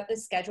check out the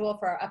schedule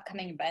for our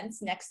upcoming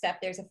events. Next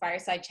up, there's a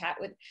fireside chat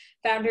with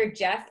founder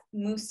Jeff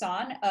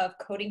Mousson of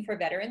Coding for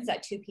Veterans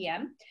at 2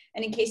 p.m.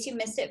 And in case you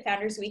missed it,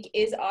 Founders Week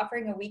is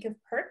offering a week of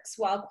perks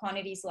while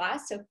quantities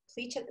last. So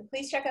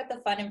please check out the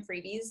fun and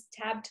freebies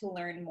tab to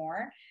learn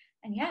more.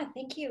 And yeah,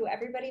 thank you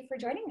everybody for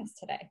joining us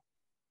today.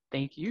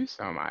 Thank you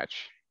so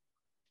much.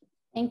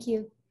 Thank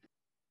you.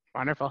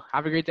 Wonderful.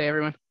 Have a great day,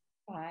 everyone.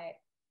 Bye.